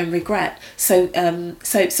frustration and regret. So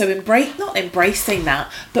not embracing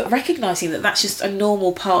that, but recognizing that that's just a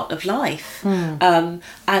normal part of life. And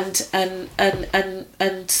going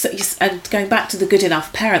back to the good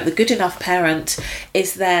enough parent. The good enough parent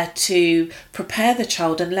is there to prepare the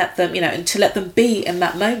child and let them, and to let them be in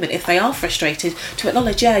that moment. If they are frustrated, to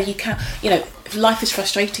acknowledge, you can, life is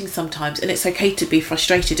frustrating sometimes, and it's okay to be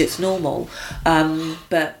frustrated. It's normal,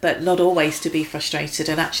 but not always to be frustrated.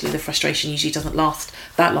 And actually, the frustration usually doesn't last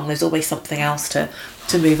that long. There's always something else to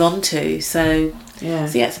move on to. So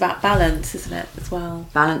it's about balance, isn't it, as well?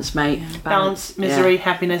 Balance, mate. Yeah. Balance, misery,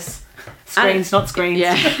 happiness. Screens, not screens.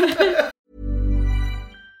 Yeah.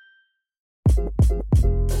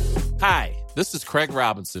 Hi, this is Craig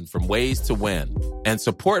Robinson from Ways to Win, and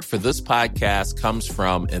support for this podcast comes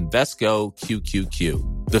from Invesco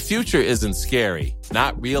QQQ. The future isn't scary.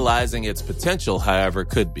 Not realizing its potential, however,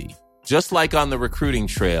 could be. Just like on the recruiting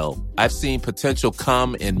trail, I've seen potential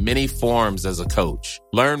come in many forms as a coach.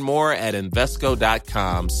 Learn more at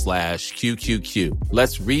Invesco.com/QQQ.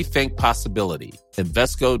 Let's rethink possibility.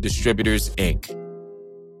 Invesco Distributors, Inc.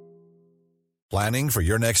 Planning for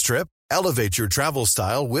your next trip? Elevate your travel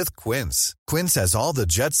style with Quince. Quince has all the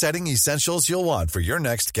jet-setting essentials you'll want for your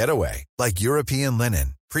next getaway, like European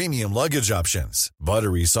linen, premium luggage options,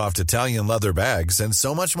 buttery soft Italian leather bags, and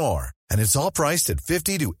so much more. And it's all priced at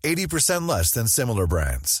 50 to 80% less than similar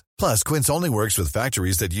brands. Plus, Quince only works with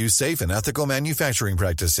factories that use safe and ethical manufacturing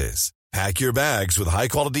practices. Pack your bags with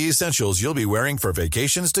high-quality essentials you'll be wearing for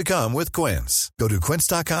vacations to come with Quince. Go to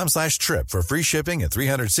quince.com/trip for free shipping and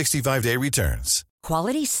 365-day returns.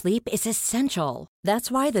 Quality sleep is essential.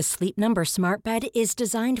 That's why the Sleep Number Smart Bed is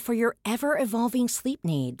designed for your ever-evolving sleep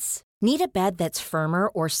needs. Need a bed that's firmer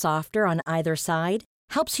or softer on either side?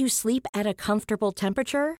 Helps you sleep at a comfortable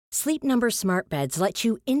temperature? Sleep Number Smart Beds let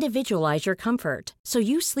you individualize your comfort, so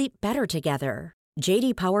you sleep better together.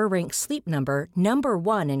 J.D. Power ranks Sleep Number number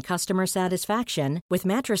 1 in customer satisfaction with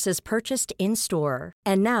mattresses purchased in-store.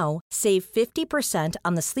 And now, save 50%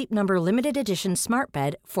 on the Sleep Number Limited Edition Smart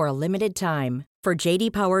Bed for a limited time. For J.D.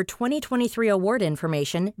 Power 2023 award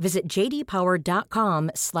information, visit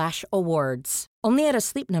jdpower.com/awards. Only at a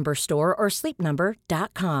Sleep Number store or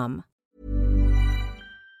sleepnumber.com.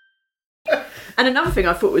 And another thing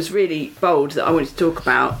I thought was really bold that I wanted to talk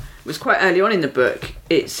about was quite early on in the book.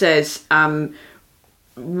 It says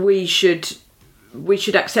we should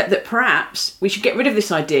accept that perhaps we should get rid of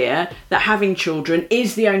this idea that having children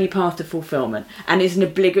is the only path to fulfilment and is an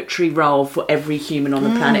obligatory role for every human on the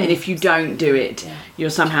planet. And if you don't do it, you're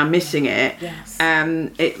somehow missing it. Yes. I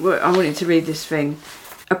wanted to read this thing.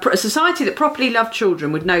 A society that properly loved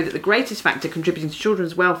children would know that the greatest factor contributing to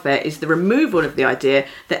children's welfare is the removal of the idea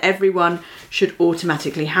that everyone should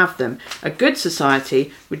automatically have them. A good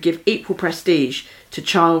society would give equal prestige to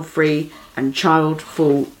child-free and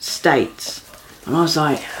child-full states. And I was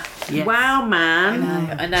like, wow, man.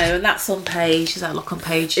 I know, and that's on page, is that like on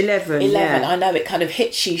page 11? Yeah. I know, it kind of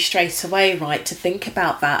hits you straight away, right, to think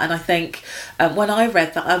about that. And I think when I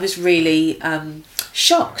read that, I was really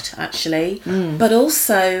shocked, actually. But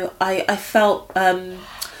also, I felt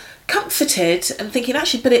comforted and thinking,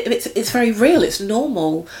 actually, but it's very real, it's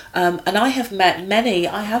normal. And I have met many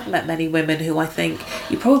women who I think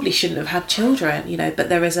you probably shouldn't have had children, you know, but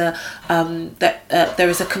there is a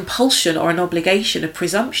compulsion or an obligation, a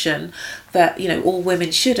presumption that, you know, all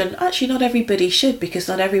women should, and actually not everybody should, because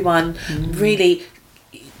not everyone really.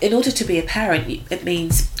 In order to be a parent, it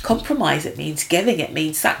means compromise, it means giving, it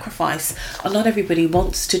means sacrifice. And not everybody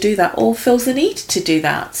wants to do that or feels the need to do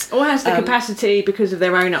that. Or has the capacity because of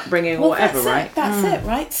their own upbringing or whatever, right? That's it,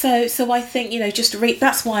 right? So I think, you know, just read.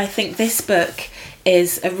 That's why I think this book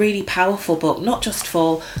is a really powerful book, not just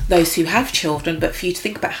for those who have children, but for you to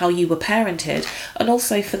think about how you were parented, and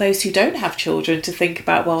also for those who don't have children to think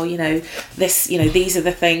about, well, you know, this, you know, these are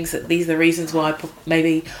the things that, these are the reasons why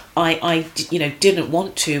maybe I you know, didn't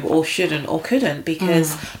want to or shouldn't or couldn't,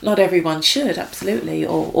 because not everyone should, absolutely,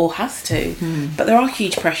 or has to. But there are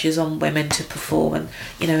huge pressures on women to perform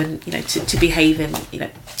and to behave in, you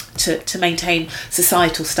know, to maintain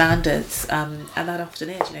societal standards, and that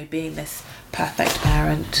often is, you know, being this perfect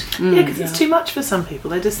parent. Yeah, because it's too much for some people.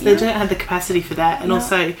 They don't have the capacity for that, and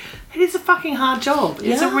also it is a fucking hard job.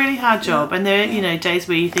 It's a really hard job, and there are, you know, days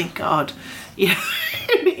where you think, God, you know,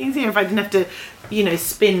 it'd be easier if I didn't have to, you know,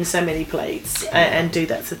 spin so many plates and do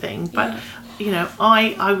that sort of thing. But you know,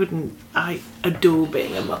 I adore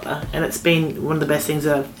being a mother, and it's been one of the best things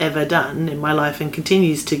I've ever done in my life, and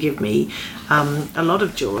continues to give me a lot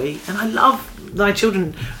of joy. And I love my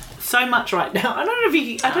children so much right now. I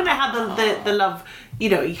don't know how the love, you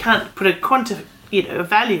know, you can't put a a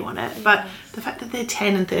value on it, but the fact that they're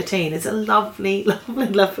 10 and 13 is a lovely, lovely,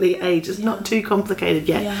 lovely age. It's not too complicated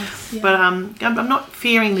yet. But I'm not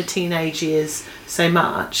fearing the teenage years so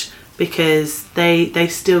much, because they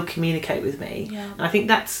still communicate with me. And I think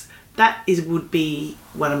that would be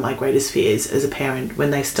one of my greatest fears as a parent,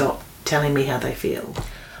 when they stop telling me how they feel.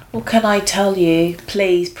 Well, can I tell you,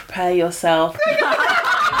 please prepare yourself.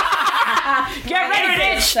 Get ready,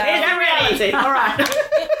 bitch! Get ready! All right.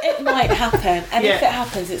 It might happen, and if it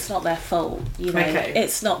happens, it's not their fault. You know,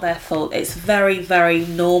 it's not their fault. It's very, very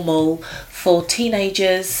normal for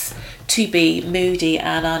teenagers to be moody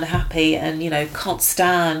and unhappy, and, you know, can't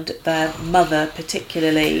stand their mother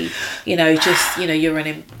particularly. You know, just, you know, you're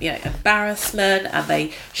an embarrassment, and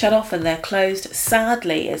they shut off and they're closed.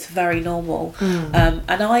 Sadly, it's very normal. And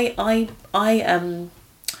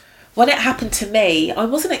when it happened to me, I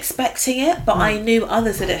wasn't expecting it, but I knew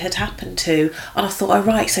others that it had happened to, and I thought, oh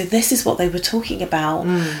right, so this is what they were talking about,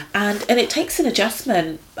 and it takes an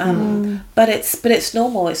adjustment, but it's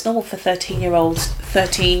normal. It's normal for 13-year-olds,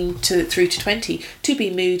 13 through to 20, to be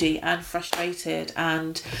moody and frustrated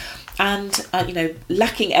and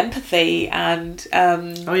lacking empathy and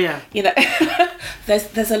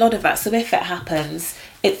there's a lot of that. So if it happens,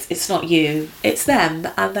 it's not you, it's them,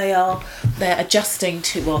 and they're adjusting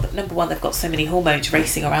to, well, number one, they've got so many hormones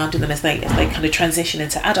racing around in them as they kind of transition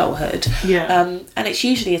into adulthood, and it's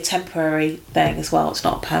usually a temporary thing as well. It's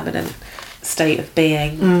not a permanent state of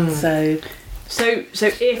being. So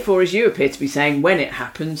if, or as you appear to be saying, when it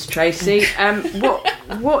happens, Tracey,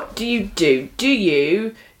 what do you do? Do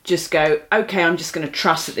you just go, okay, I'm just going to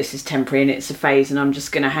trust that this is temporary and it's a phase, and I'm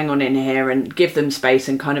just going to hang on in here and give them space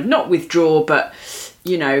and kind of not withdraw, but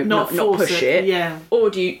not push it? Yeah. Or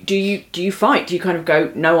do you fight? Do you kind of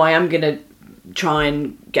go, no, I am going to try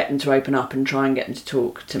and get them to open up and try and get them to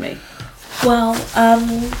talk to me? Well,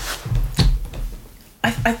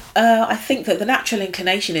 I think that the natural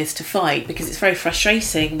inclination is to fight, because it's very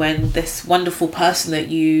frustrating when this wonderful person that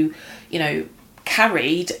you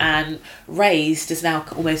carried and raised is now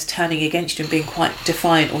almost turning against you and being quite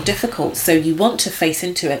defiant or difficult. So you want to face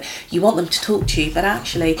into it, you want them to talk to you, but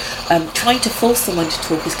actually trying to force someone to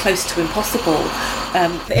talk is close to impossible.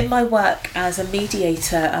 But in my work as a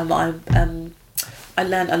mediator, I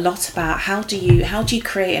learned a lot about how do you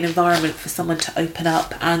create an environment for someone to open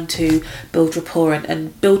up and to build rapport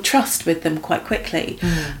and build trust with them quite quickly.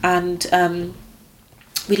 And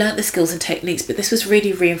we learnt the skills and techniques, but this was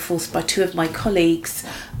really reinforced by two of my colleagues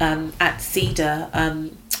at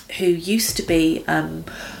CEDA, who used to be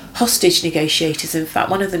hostage negotiators. In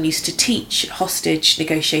fact, one of them used to teach hostage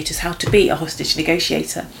negotiators how to be a hostage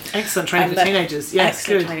negotiator. Excellent training for teenagers. Yes,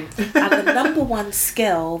 good. Training. And the number one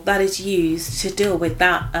skill that is used to deal with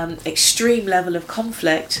that extreme level of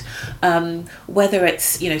conflict, whether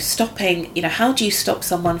it's stopping, how do you stop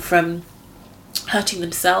someone from hurting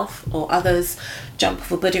themselves or others, jump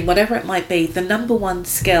off a building, whatever it might be, the number one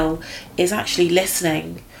skill is actually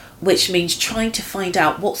listening, which means trying to find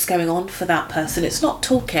out what's going on for that person. It's not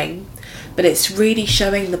talking, but it's really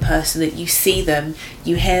showing the person that you see them,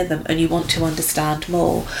 you hear them, and you want to understand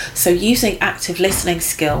more. So using active listening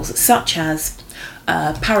skills such as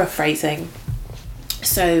paraphrasing,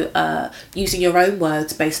 so using your own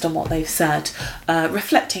words based on what they've said,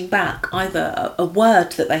 reflecting back either a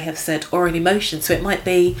word that they have said or an emotion. So it might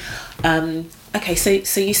be, okay,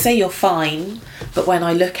 so you say you're fine, but when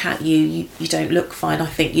I look at you, you don't look fine. I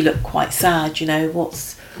think you look quite sad.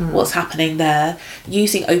 What's happening there?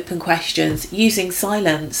 Using open questions, using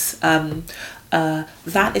silence.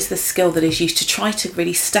 That is the skill that is used to try to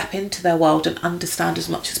really step into their world and understand as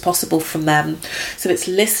much as possible from them. So it's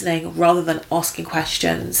listening rather than asking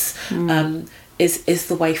questions is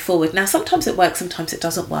the way forward. Now, sometimes it works, sometimes it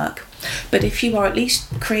doesn't work. But if you are at least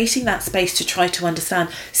creating that space to try to understand,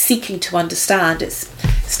 seeking to understand, it's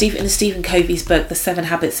in Stephen Covey's book, The 7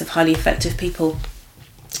 Habits of Highly Effective People.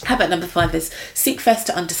 Habit number 5 is seek first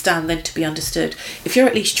to understand, then to be understood. If you're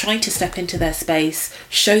at least trying to step into their space,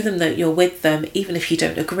 show them that you're with them, even if you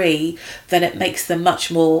don't agree, then it makes them much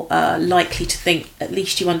more likely to think at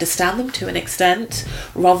least you understand them to an extent,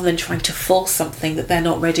 rather than trying to force something that they're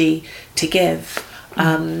not ready to give.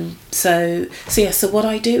 So what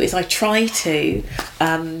I do is I try to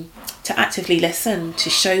actively listen, to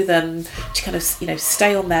show them, to kind of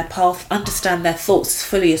stay on their path, understand their thoughts as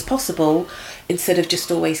fully as possible, instead of just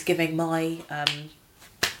always giving my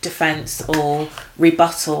defence or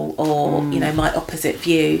rebuttal or my opposite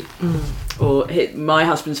view. Or my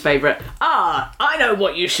husband's favourite, I know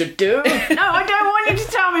what you should do. No, I don't want you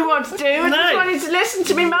to tell me what to do. I just want you to listen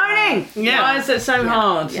to me moaning. Yeah. Why is that so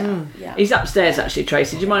hard? Yeah. He's upstairs actually,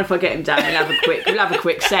 Tracey. Do you mind if I get him down and we'll have a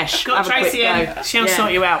quick sesh? Got Tracey in. She'll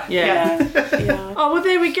sort you out. Yeah. Oh, well,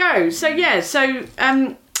 there we go.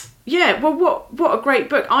 Well, what a great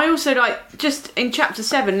book. I also like, just in chapter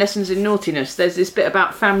 7, Lessons in Naughtiness, there's this bit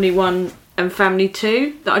about family 1 and family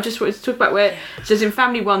 2 that I just wanted to talk about, where it says in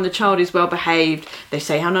family 1 the child is well behaved, they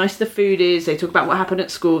say how nice the food is, they talk about what happened at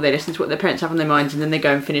school, they listen to what their parents have on their minds, and then they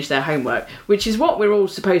go and finish their homework, which is what we're all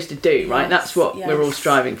supposed to do, right? That's what we're all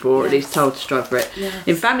striving for, or at least told to strive for it.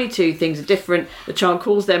 In family 2 things are different. The child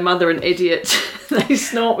calls their mother an idiot, they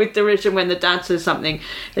snort with derision when the dad says something,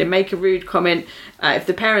 they make a rude comment. If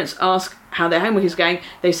the parents ask how their homework is going,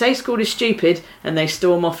 they say school is stupid and they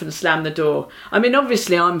storm off and slam the door. I mean,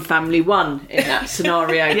 obviously I'm family one in that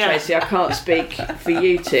scenario, Tracey. I can't speak for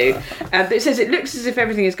you two. But it says it looks as if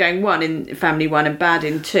everything is going one in family one and bad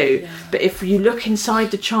in two. Yeah. But if you look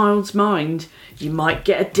inside the child's mind, you might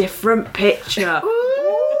get a different picture.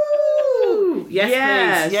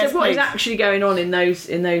 Yes, please. So what is actually going on in those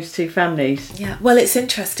two families? Yeah, well, it's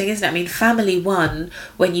interesting, isn't it? I mean, family one,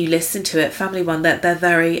 when you listen to it, family one, they're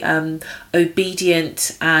very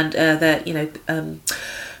obedient, and they're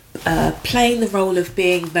playing the role of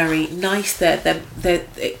being very nice.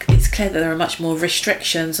 It's clear that there are much more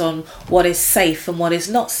restrictions on what is safe and what is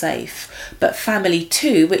not safe. But family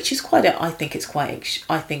two, which is I think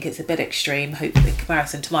it's a bit extreme, hopefully, in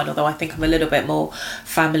comparison to mine, although I think I'm a little bit more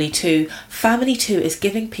family two. Family two is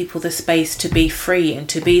giving people the space to be free and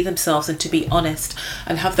to be themselves and to be honest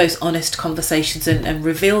and have those honest conversations and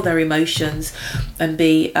reveal their emotions and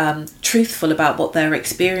be truthful about what they're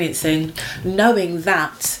experiencing, knowing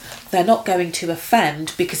that they're not going to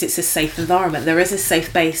offend because it's a safe environment. There is a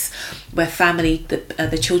safe base where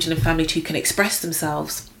the children in family two can express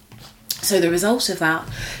themselves. So the result of that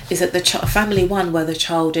is that the family one, where the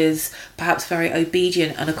child is perhaps very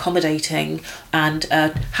obedient and accommodating and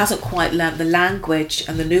hasn't quite learnt the language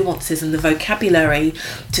and the nuances and the vocabulary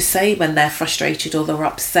to say when they're frustrated or they're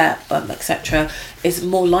upset, etc., is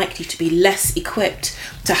more likely to be less equipped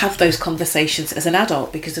to have those conversations as an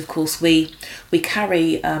adult, because of course we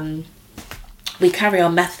carry our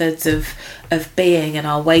methods of being and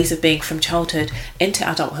our ways of being from childhood into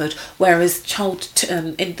adulthood, whereas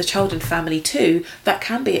in the child and family too, that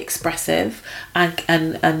can be expressive and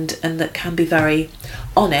that can be very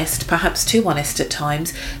honest, perhaps too honest at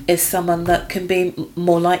times, is someone that can be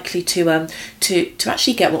more likely to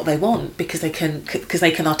actually get what they want because they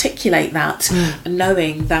can articulate that,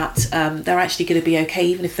 knowing that they're actually going to be okay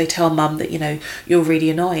even if they tell mum that you're really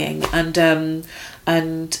annoying, and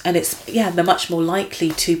it's they're much more likely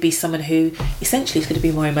to be someone who essentially is going to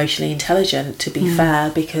be more emotionally intelligent, to be fair,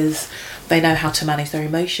 because they know how to manage their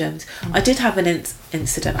emotions. I did have an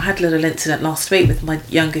incident. I had a little incident last week with my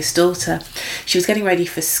youngest daughter. She was getting ready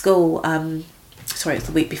for school. It was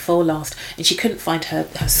the week before last, and she couldn't find her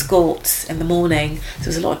skorts in the morning. So there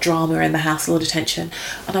was a lot of drama in the house, a lot of tension.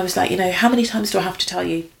 And I was like, how many times do I have to tell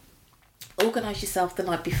you? Organise yourself the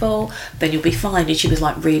night before, then you'll be fine. And she was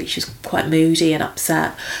quite moody and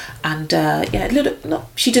upset, and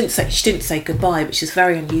she didn't say goodbye, which is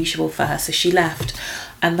very unusual for her. So she left,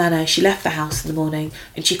 and then she left the house in the morning,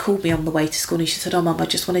 and she called me on the way to school, and she said, "Oh, Mum, I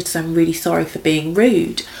just wanted to say I'm really sorry for being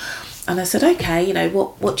rude." And I said, "Okay,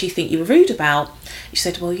 what do you think you were rude about?" She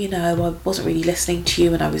said, "Well, I wasn't really listening to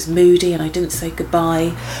you, and I was moody, and I didn't say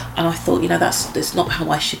goodbye, and I thought, that's not how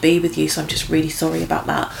I should be with you, so I'm just really sorry about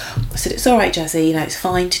that." I said, "It's all right, Jazzy, it's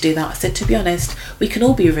fine to do that." I said, "To be honest, we can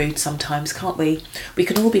all be rude sometimes, can't we? We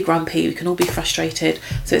can all be grumpy, we can all be frustrated,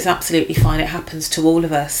 so it's absolutely fine. It happens to all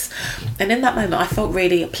of us." And in that moment, I felt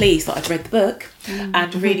really pleased that I'd read the book,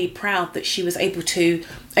 and really proud that she was able to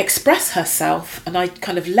express herself, and I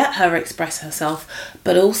kind of let her express herself,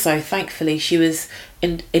 but also thankfully she was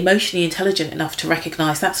emotionally intelligent enough to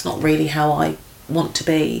recognise that's not really how I want to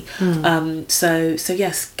be. So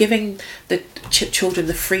yes, giving the children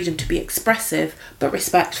the freedom to be expressive but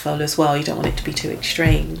respectful as well, you don't want it to be too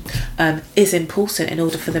extreme, is important in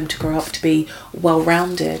order for them to grow up to be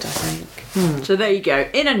well-rounded, I think. So there you go.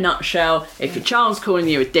 In a nutshell, if your child's calling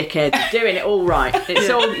you a dickhead, you're doing it all right. It's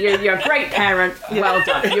all you're a great parent. Well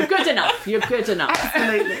done. You're good enough. You're good enough.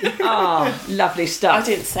 Absolutely. Oh, lovely stuff. I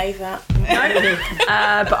didn't say that. No,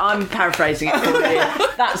 but I'm paraphrasing it for you.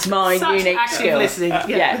 That's my unique skill. Listening.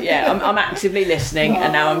 Yeah. I'm actively listening,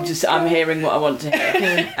 and now I'm hearing what I want to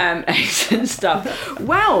hear. Excellent stuff.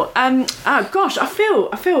 Well, oh gosh, I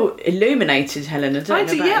feel illuminated, Helen.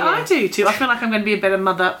 I do too. I feel like I'm going to be a better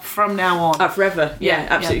mother from now on. Forever. Yeah,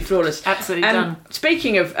 absolutely flawless. Absolutely done.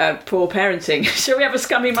 Speaking of poor parenting, shall we have a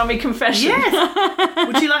scummy mummy confession? Yes.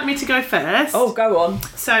 Would you like me to go first? Oh, go on.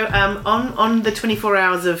 So on the 24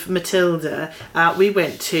 Hours of Matilda, we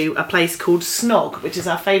went to a place called Snog, which is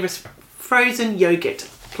our favourite frozen yoghurt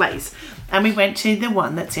place. And we went to the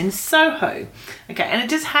one that's in Soho. Okay, and it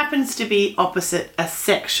just happens to be opposite a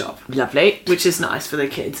sex shop. Lovely. Which is nice for the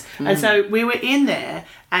kids. And so we were in there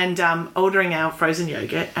and ordering our frozen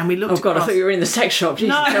yoghurt, and we looked. Oh God, I thought you were in the sex shop.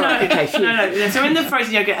 Jesus. No. Okay, No. So in the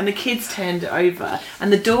frozen yoghurt, and the kids turned over,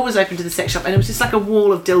 and the door was open to the sex shop, and it was just like a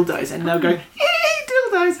wall of dildos, and they were going, "Yay,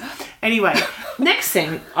 dildos!" Anyway, next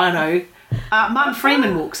thing I know, Martin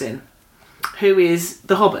Freeman walks in, who is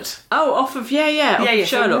the Hobbit. Oh, off of Sherlock.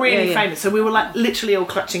 So really famous. So we were like literally all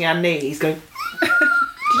clutching our knees, going.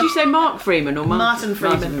 Did you say Mark Freeman or Martin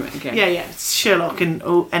Freeman? Okay. Yeah, it's Sherlock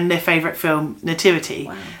and their favourite film, Nativity.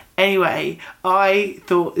 Wow. Anyway, I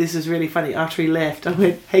thought this was really funny. After he left, I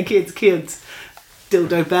went, "Hey kids,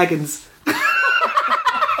 dildo baggins."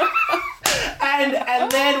 And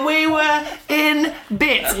then we were in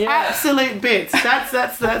bits, absolute bits.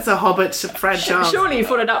 That's a Hobbit franchise. Surely you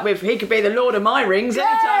followed up with, "He could be the Lord of my rings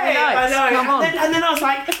anytime he likes." I know. Come on. And then I was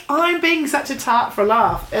like, I'm being such a tart for a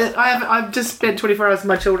laugh. I've just spent 24 hours with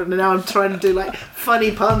my children, and now I'm trying to do like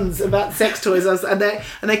funny puns about sex toys. And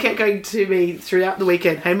they kept going to me throughout the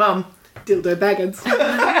weekend. "Hey mum, dildo baggins."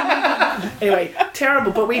 Anyway,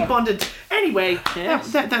 terrible, but we bonded. Anyway,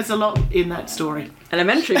 yes. There's a lot in that story.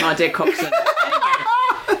 Elementary, my dear Coxon.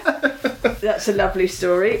 That's a lovely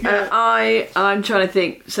story. I'm trying to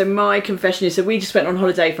think. So my confession is, so we just went on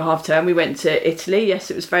holiday for half term. We went to Italy. Yes,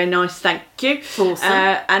 it was very nice. Thank you. Awesome.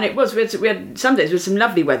 And it was, we had some days with some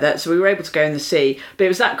lovely weather, so we were able to go in the sea. But it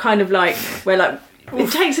was that kind of like, where like,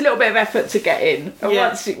 it takes a little bit of effort to get in. And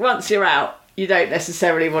once you're out, you don't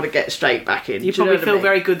necessarily want to get straight back in. You probably feel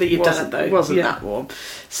very good that you've done it, though. It wasn't that warm.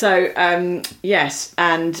 So, yes,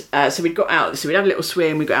 and so we'd got out, so we'd had a little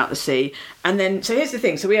swim, we got out the sea, and then, so here's the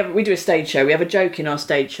thing, so we do a stage show, we have a joke in our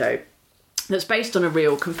stage show that's based on a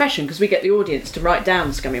real confession, because we get the audience to write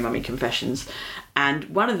down Scummy Mummy confessions, and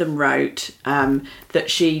one of them wrote that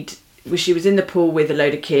she was in the pool with a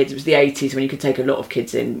load of kids. It was the 80s when you could take a lot of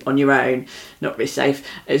kids in on your own. Not very safe.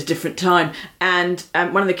 It was a different time. And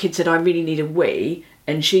one of the kids said, "I really need a wee."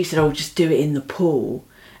 And she said, "Oh, just do it in the pool."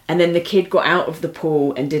 And then the kid got out of the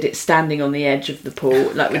pool and did it standing on the edge of the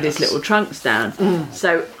pool, like with his little trunks down.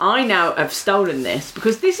 So I now have stolen this,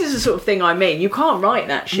 because this is the sort of thing I mean. You can't write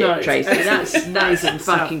that shit, Tracey. That's amazing,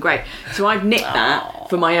 fucking great. So I've nicked that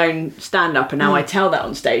for my own stand-up, and now I tell that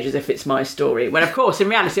on stage as if it's my story. When, of course, in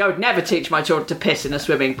reality, I would never teach my children to piss in a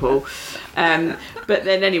swimming pool. But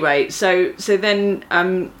then anyway, so then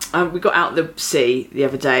we got out the sea the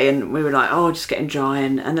other day, and we were like, "Oh, just getting dry."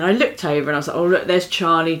 And then I looked over and I was like, "Oh, look, there's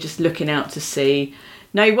Charlie just looking out to sea."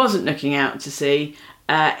 No, he wasn't looking out to sea.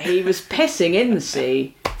 He was pissing in the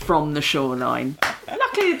sea from the shoreline.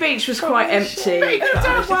 Luckily, the beach was quite empty. You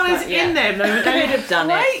don't want us in there. No, we could have done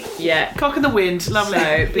it. Yeah. Cock in the wind. Lovely.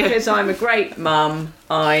 So, because I'm a great mum,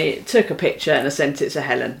 I took a picture and I sent it to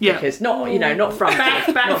Helen. Yeah. Because not front.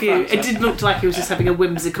 Back view. It did look like he was just having a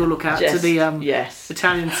whimsical look out to the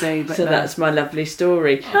Italian sea. But so that's my lovely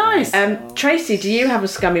story. Nice. Tracy, do you have a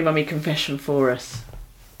Scummy Mummy confession for us?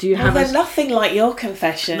 Do you have? They're nothing like your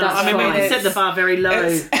confession. No, I mean, we set the bar very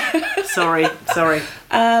low. Sorry.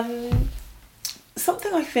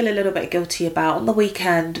 Something I feel a little bit guilty about. On the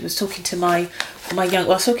weekend, I was talking to my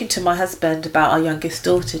husband about our youngest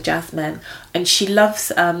daughter, Jasmine, and she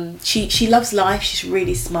loves she loves life. She's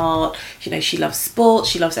really smart. You know, she loves sports.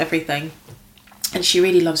 She loves everything. And she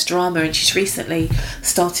really loves drama, and she's recently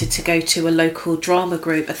started to go to a local drama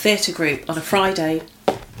group, a theatre group, on a Friday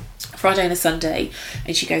and a Sunday,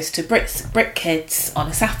 and she goes to Brick Kids on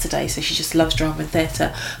a Saturday, so she just loves drama and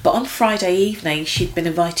theatre. But on Friday evening, she'd been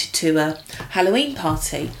invited to a Halloween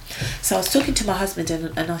party. So I was talking to my husband,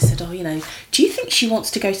 and I said, "Oh, you know, do you think she wants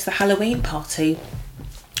to go to the Halloween party,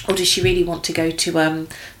 or does she really want to go to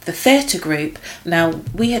the theatre group?" Now,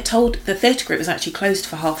 we had told the theatre group was actually closed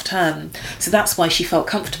for half term, so that's why she felt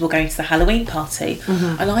comfortable going to the Halloween party.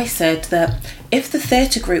 And I said that if the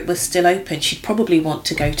theatre group was still open, she'd probably want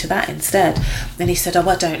to go to that instead. And he said, "Oh,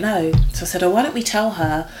 I don't know." So I said, "Oh, why don't we tell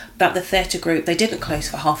her that the theatre group, they didn't close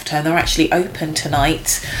for half term, they're actually open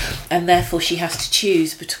tonight, and therefore she has to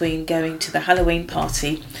choose between going to the Halloween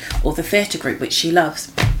party or the theatre group, which she loves."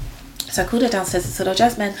 So I called her downstairs and said, "Oh,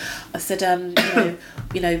 Jasmine," I said, actually,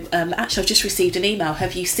 I've just received an email.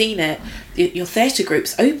 Have you seen it? Your theatre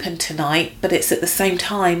group's open tonight, but it's at the same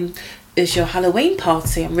time as your Halloween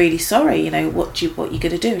party. I'm really sorry. You know, what you going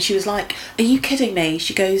to do?" And she was like, "Are you kidding me?"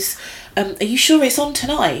 She goes, "Are you sure it's on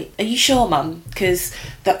tonight? Are you sure, Mum? Because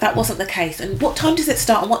that wasn't the case. And what time does it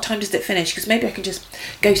start and what time does it finish? Because maybe I can just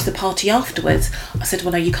go to the party afterwards." I said,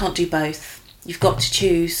 "Well, no, you can't do both. You've got to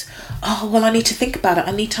choose." "Oh, well, I need to think about it.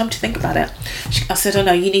 I need time to think about it." I said, "Oh,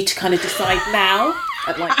 no, you need to kind of decide now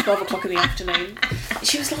at like 12 o'clock in the afternoon." And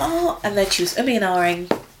she was like, "Oh," and then she was umming and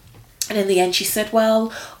ahhing. And in the end, she said,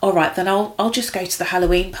 "Well, all right, then I'll just go to the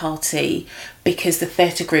Halloween party because the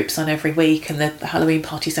theatre group's on every week and the Halloween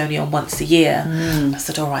party's only on once a year." I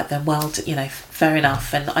said, "All right, then, well, you know, fair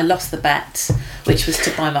enough." And I lost the bet, which was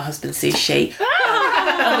to buy my husband sushi.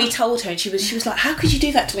 And we told her, and she was like, "How could you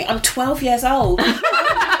do that to me? I'm 12 years old."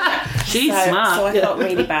 She's smart. So I felt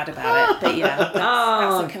really bad about it. But yeah,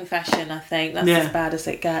 that's a confession, I think. That's as bad as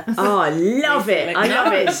it gets. Oh, I love it. I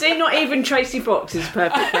love it. See, not even Tracey Fox is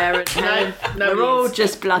perfect parent. No, we're all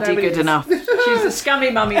just bloody good enough. She's a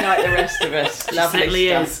scummy mummy like the rest of us. Lovely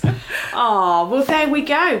stuff. Is. Oh, well, there we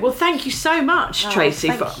go. Well, thank you so much, Tracey,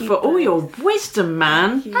 for all your wisdom,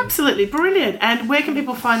 man. Absolutely brilliant. And where can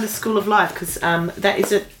people find the School of Life? Because that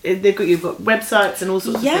is you've got websites and all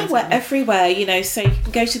sorts of things. Yeah, we're everywhere, so you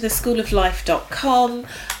can go to theschooloflife.com.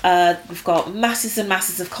 We've got masses and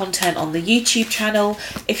masses of content on the YouTube channel.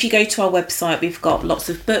 If you go to our website, we've got lots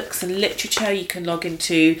of books and literature. You can log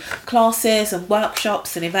into classes and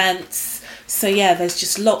workshops and events. So yeah, there's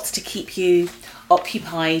just lots to keep you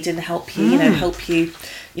occupied and help you,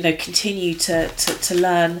 continue to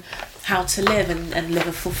learn how to live and live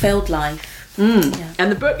a fulfilled life. Yeah.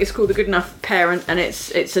 And the book is called The Good Enough Parent, and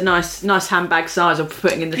it's a nice handbag size of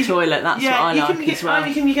putting in the toilet. That's what I like as well.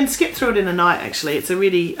 You can skip through it in a night. Actually, it's a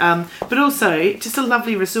really, but also just a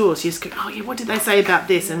lovely resource. You just go, what did they say about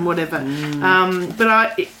this and whatever.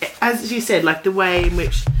 But as you said, like the way in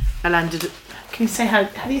which Alain de, can you say how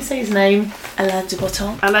do you say his name? Alain de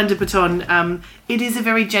Botton. Alain de Botton. It is a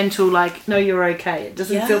very gentle, like, no, you're okay. It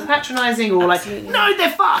doesn't feel patronising or Absolutely. like, no, they're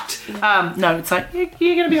fucked. No, it's like, you're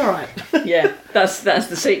going to be all right. Yeah, that's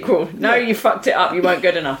the sequel. No, you fucked it up, you weren't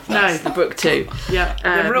good enough. That's the book too. Yeah,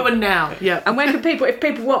 they're ruined now. Yeah. And where can people, if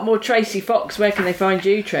people want more Tracey Fox, where can they find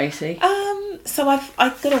you, Tracey? So I've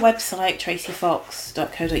got a website,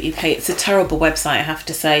 traceyfox.co.uk. It's a terrible website, I have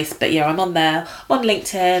to say, but yeah, I'm on there. I'm on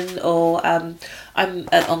LinkedIn, or I'm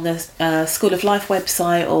on the School of Life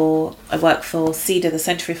website, or I work for CEDA, the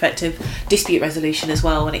Centre for Effective Dispute Resolution, as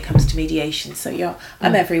well when it comes to mediation. So yeah,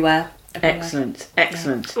 I'm everywhere. Excellent.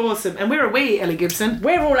 Awesome. And where are we, Ellie Gibson?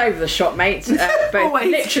 We're all over the shop, mate, both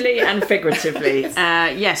literally and figuratively.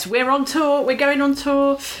 Yes, we're on tour. We're going on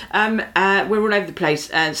tour. We're all over the place.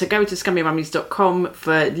 So go to scummymummies.com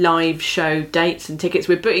for live show dates and tickets.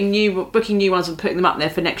 We're booking new ones and putting them up there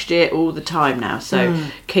for next year all the time now. So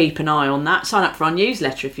keep an eye on that. Sign up for our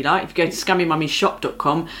newsletter if you like. If you go to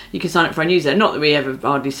scummymummiesshop.com, you can sign up for our newsletter. Not that we ever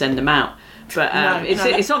hardly send them out. But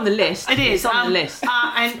it's on the list. It is. It's on the list.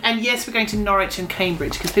 And yes, we're going to Norwich and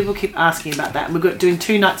Cambridge because people keep asking about that. We're doing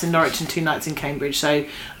 2 nights in Norwich and 2 nights in Cambridge. So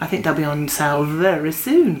I think they'll be on sale very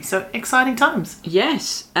soon. So exciting times.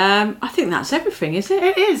 Yes. I think that's everything, is it?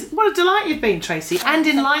 It is. What a delight you've been, Tracey. And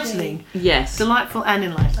enlightening. Yes. Delightful and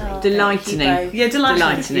enlightening. Delightening. Yeah,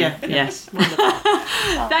 delightening. Yeah. Yes.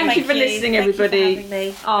 Thank you for listening, everybody. Thank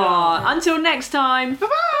you for having me. Until next time.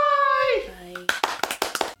 Bye-bye.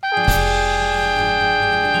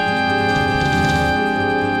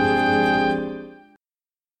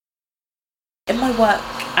 In my work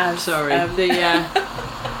as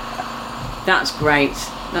that's great.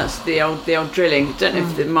 That's the old drilling. Don't know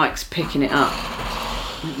if the mic's picking it up.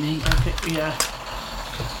 Let me. Okay, yeah.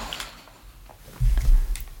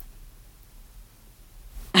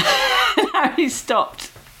 Now he's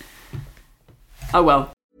stopped. Oh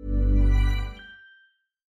well.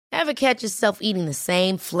 Ever catch yourself eating the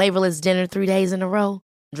same flavorless dinner 3 days in a row?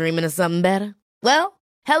 Dreaming of something better? Well,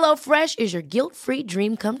 HelloFresh is your guilt-free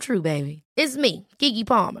dream come true, baby. It's me, Keke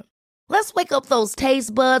Palmer. Let's wake up those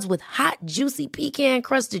taste buds with hot, juicy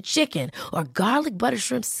pecan-crusted chicken or garlic butter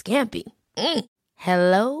shrimp scampi.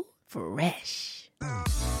 Hello Fresh.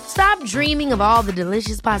 Stop dreaming of all the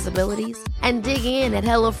delicious possibilities and dig in at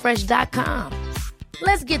HelloFresh.com.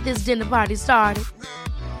 Let's get this dinner party started.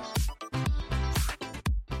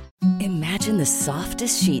 Imagine the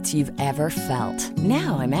softest sheets you've ever felt.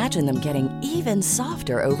 Now imagine them getting even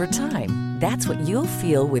softer over time. That's what you'll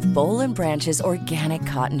feel with Boll & Branch's organic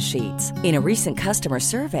cotton sheets. In a recent customer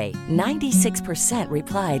survey, 96%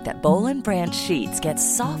 replied that Boll & Branch sheets get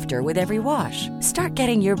softer with every wash. Start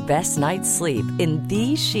getting your best night's sleep in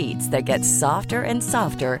these sheets that get softer and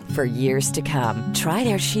softer for years to come. Try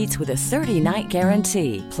their sheets with a 30-night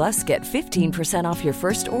guarantee. Plus, get 15% off your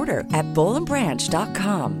first order at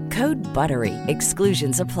bollandbranch.com. Code BUTTERY.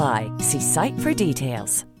 Exclusions apply. See site for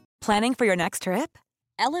details. Planning for your next trip?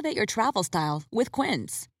 Elevate your travel style with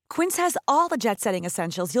Quince. Quince has all the jet-setting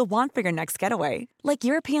essentials you'll want for your next getaway, like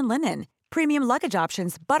European linen, premium luggage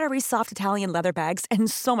options, buttery soft Italian leather bags,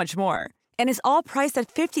 and so much more. And is all priced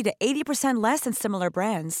at 50 to 80% less than similar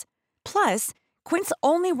brands. Plus, Quince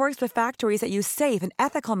only works with factories that use safe and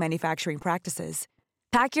ethical manufacturing practices.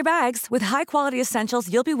 Pack your bags with high-quality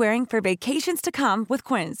essentials you'll be wearing for vacations to come with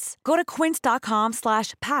Quince. Go to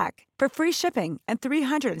quince.com/pack for free shipping and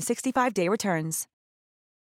 365-day returns.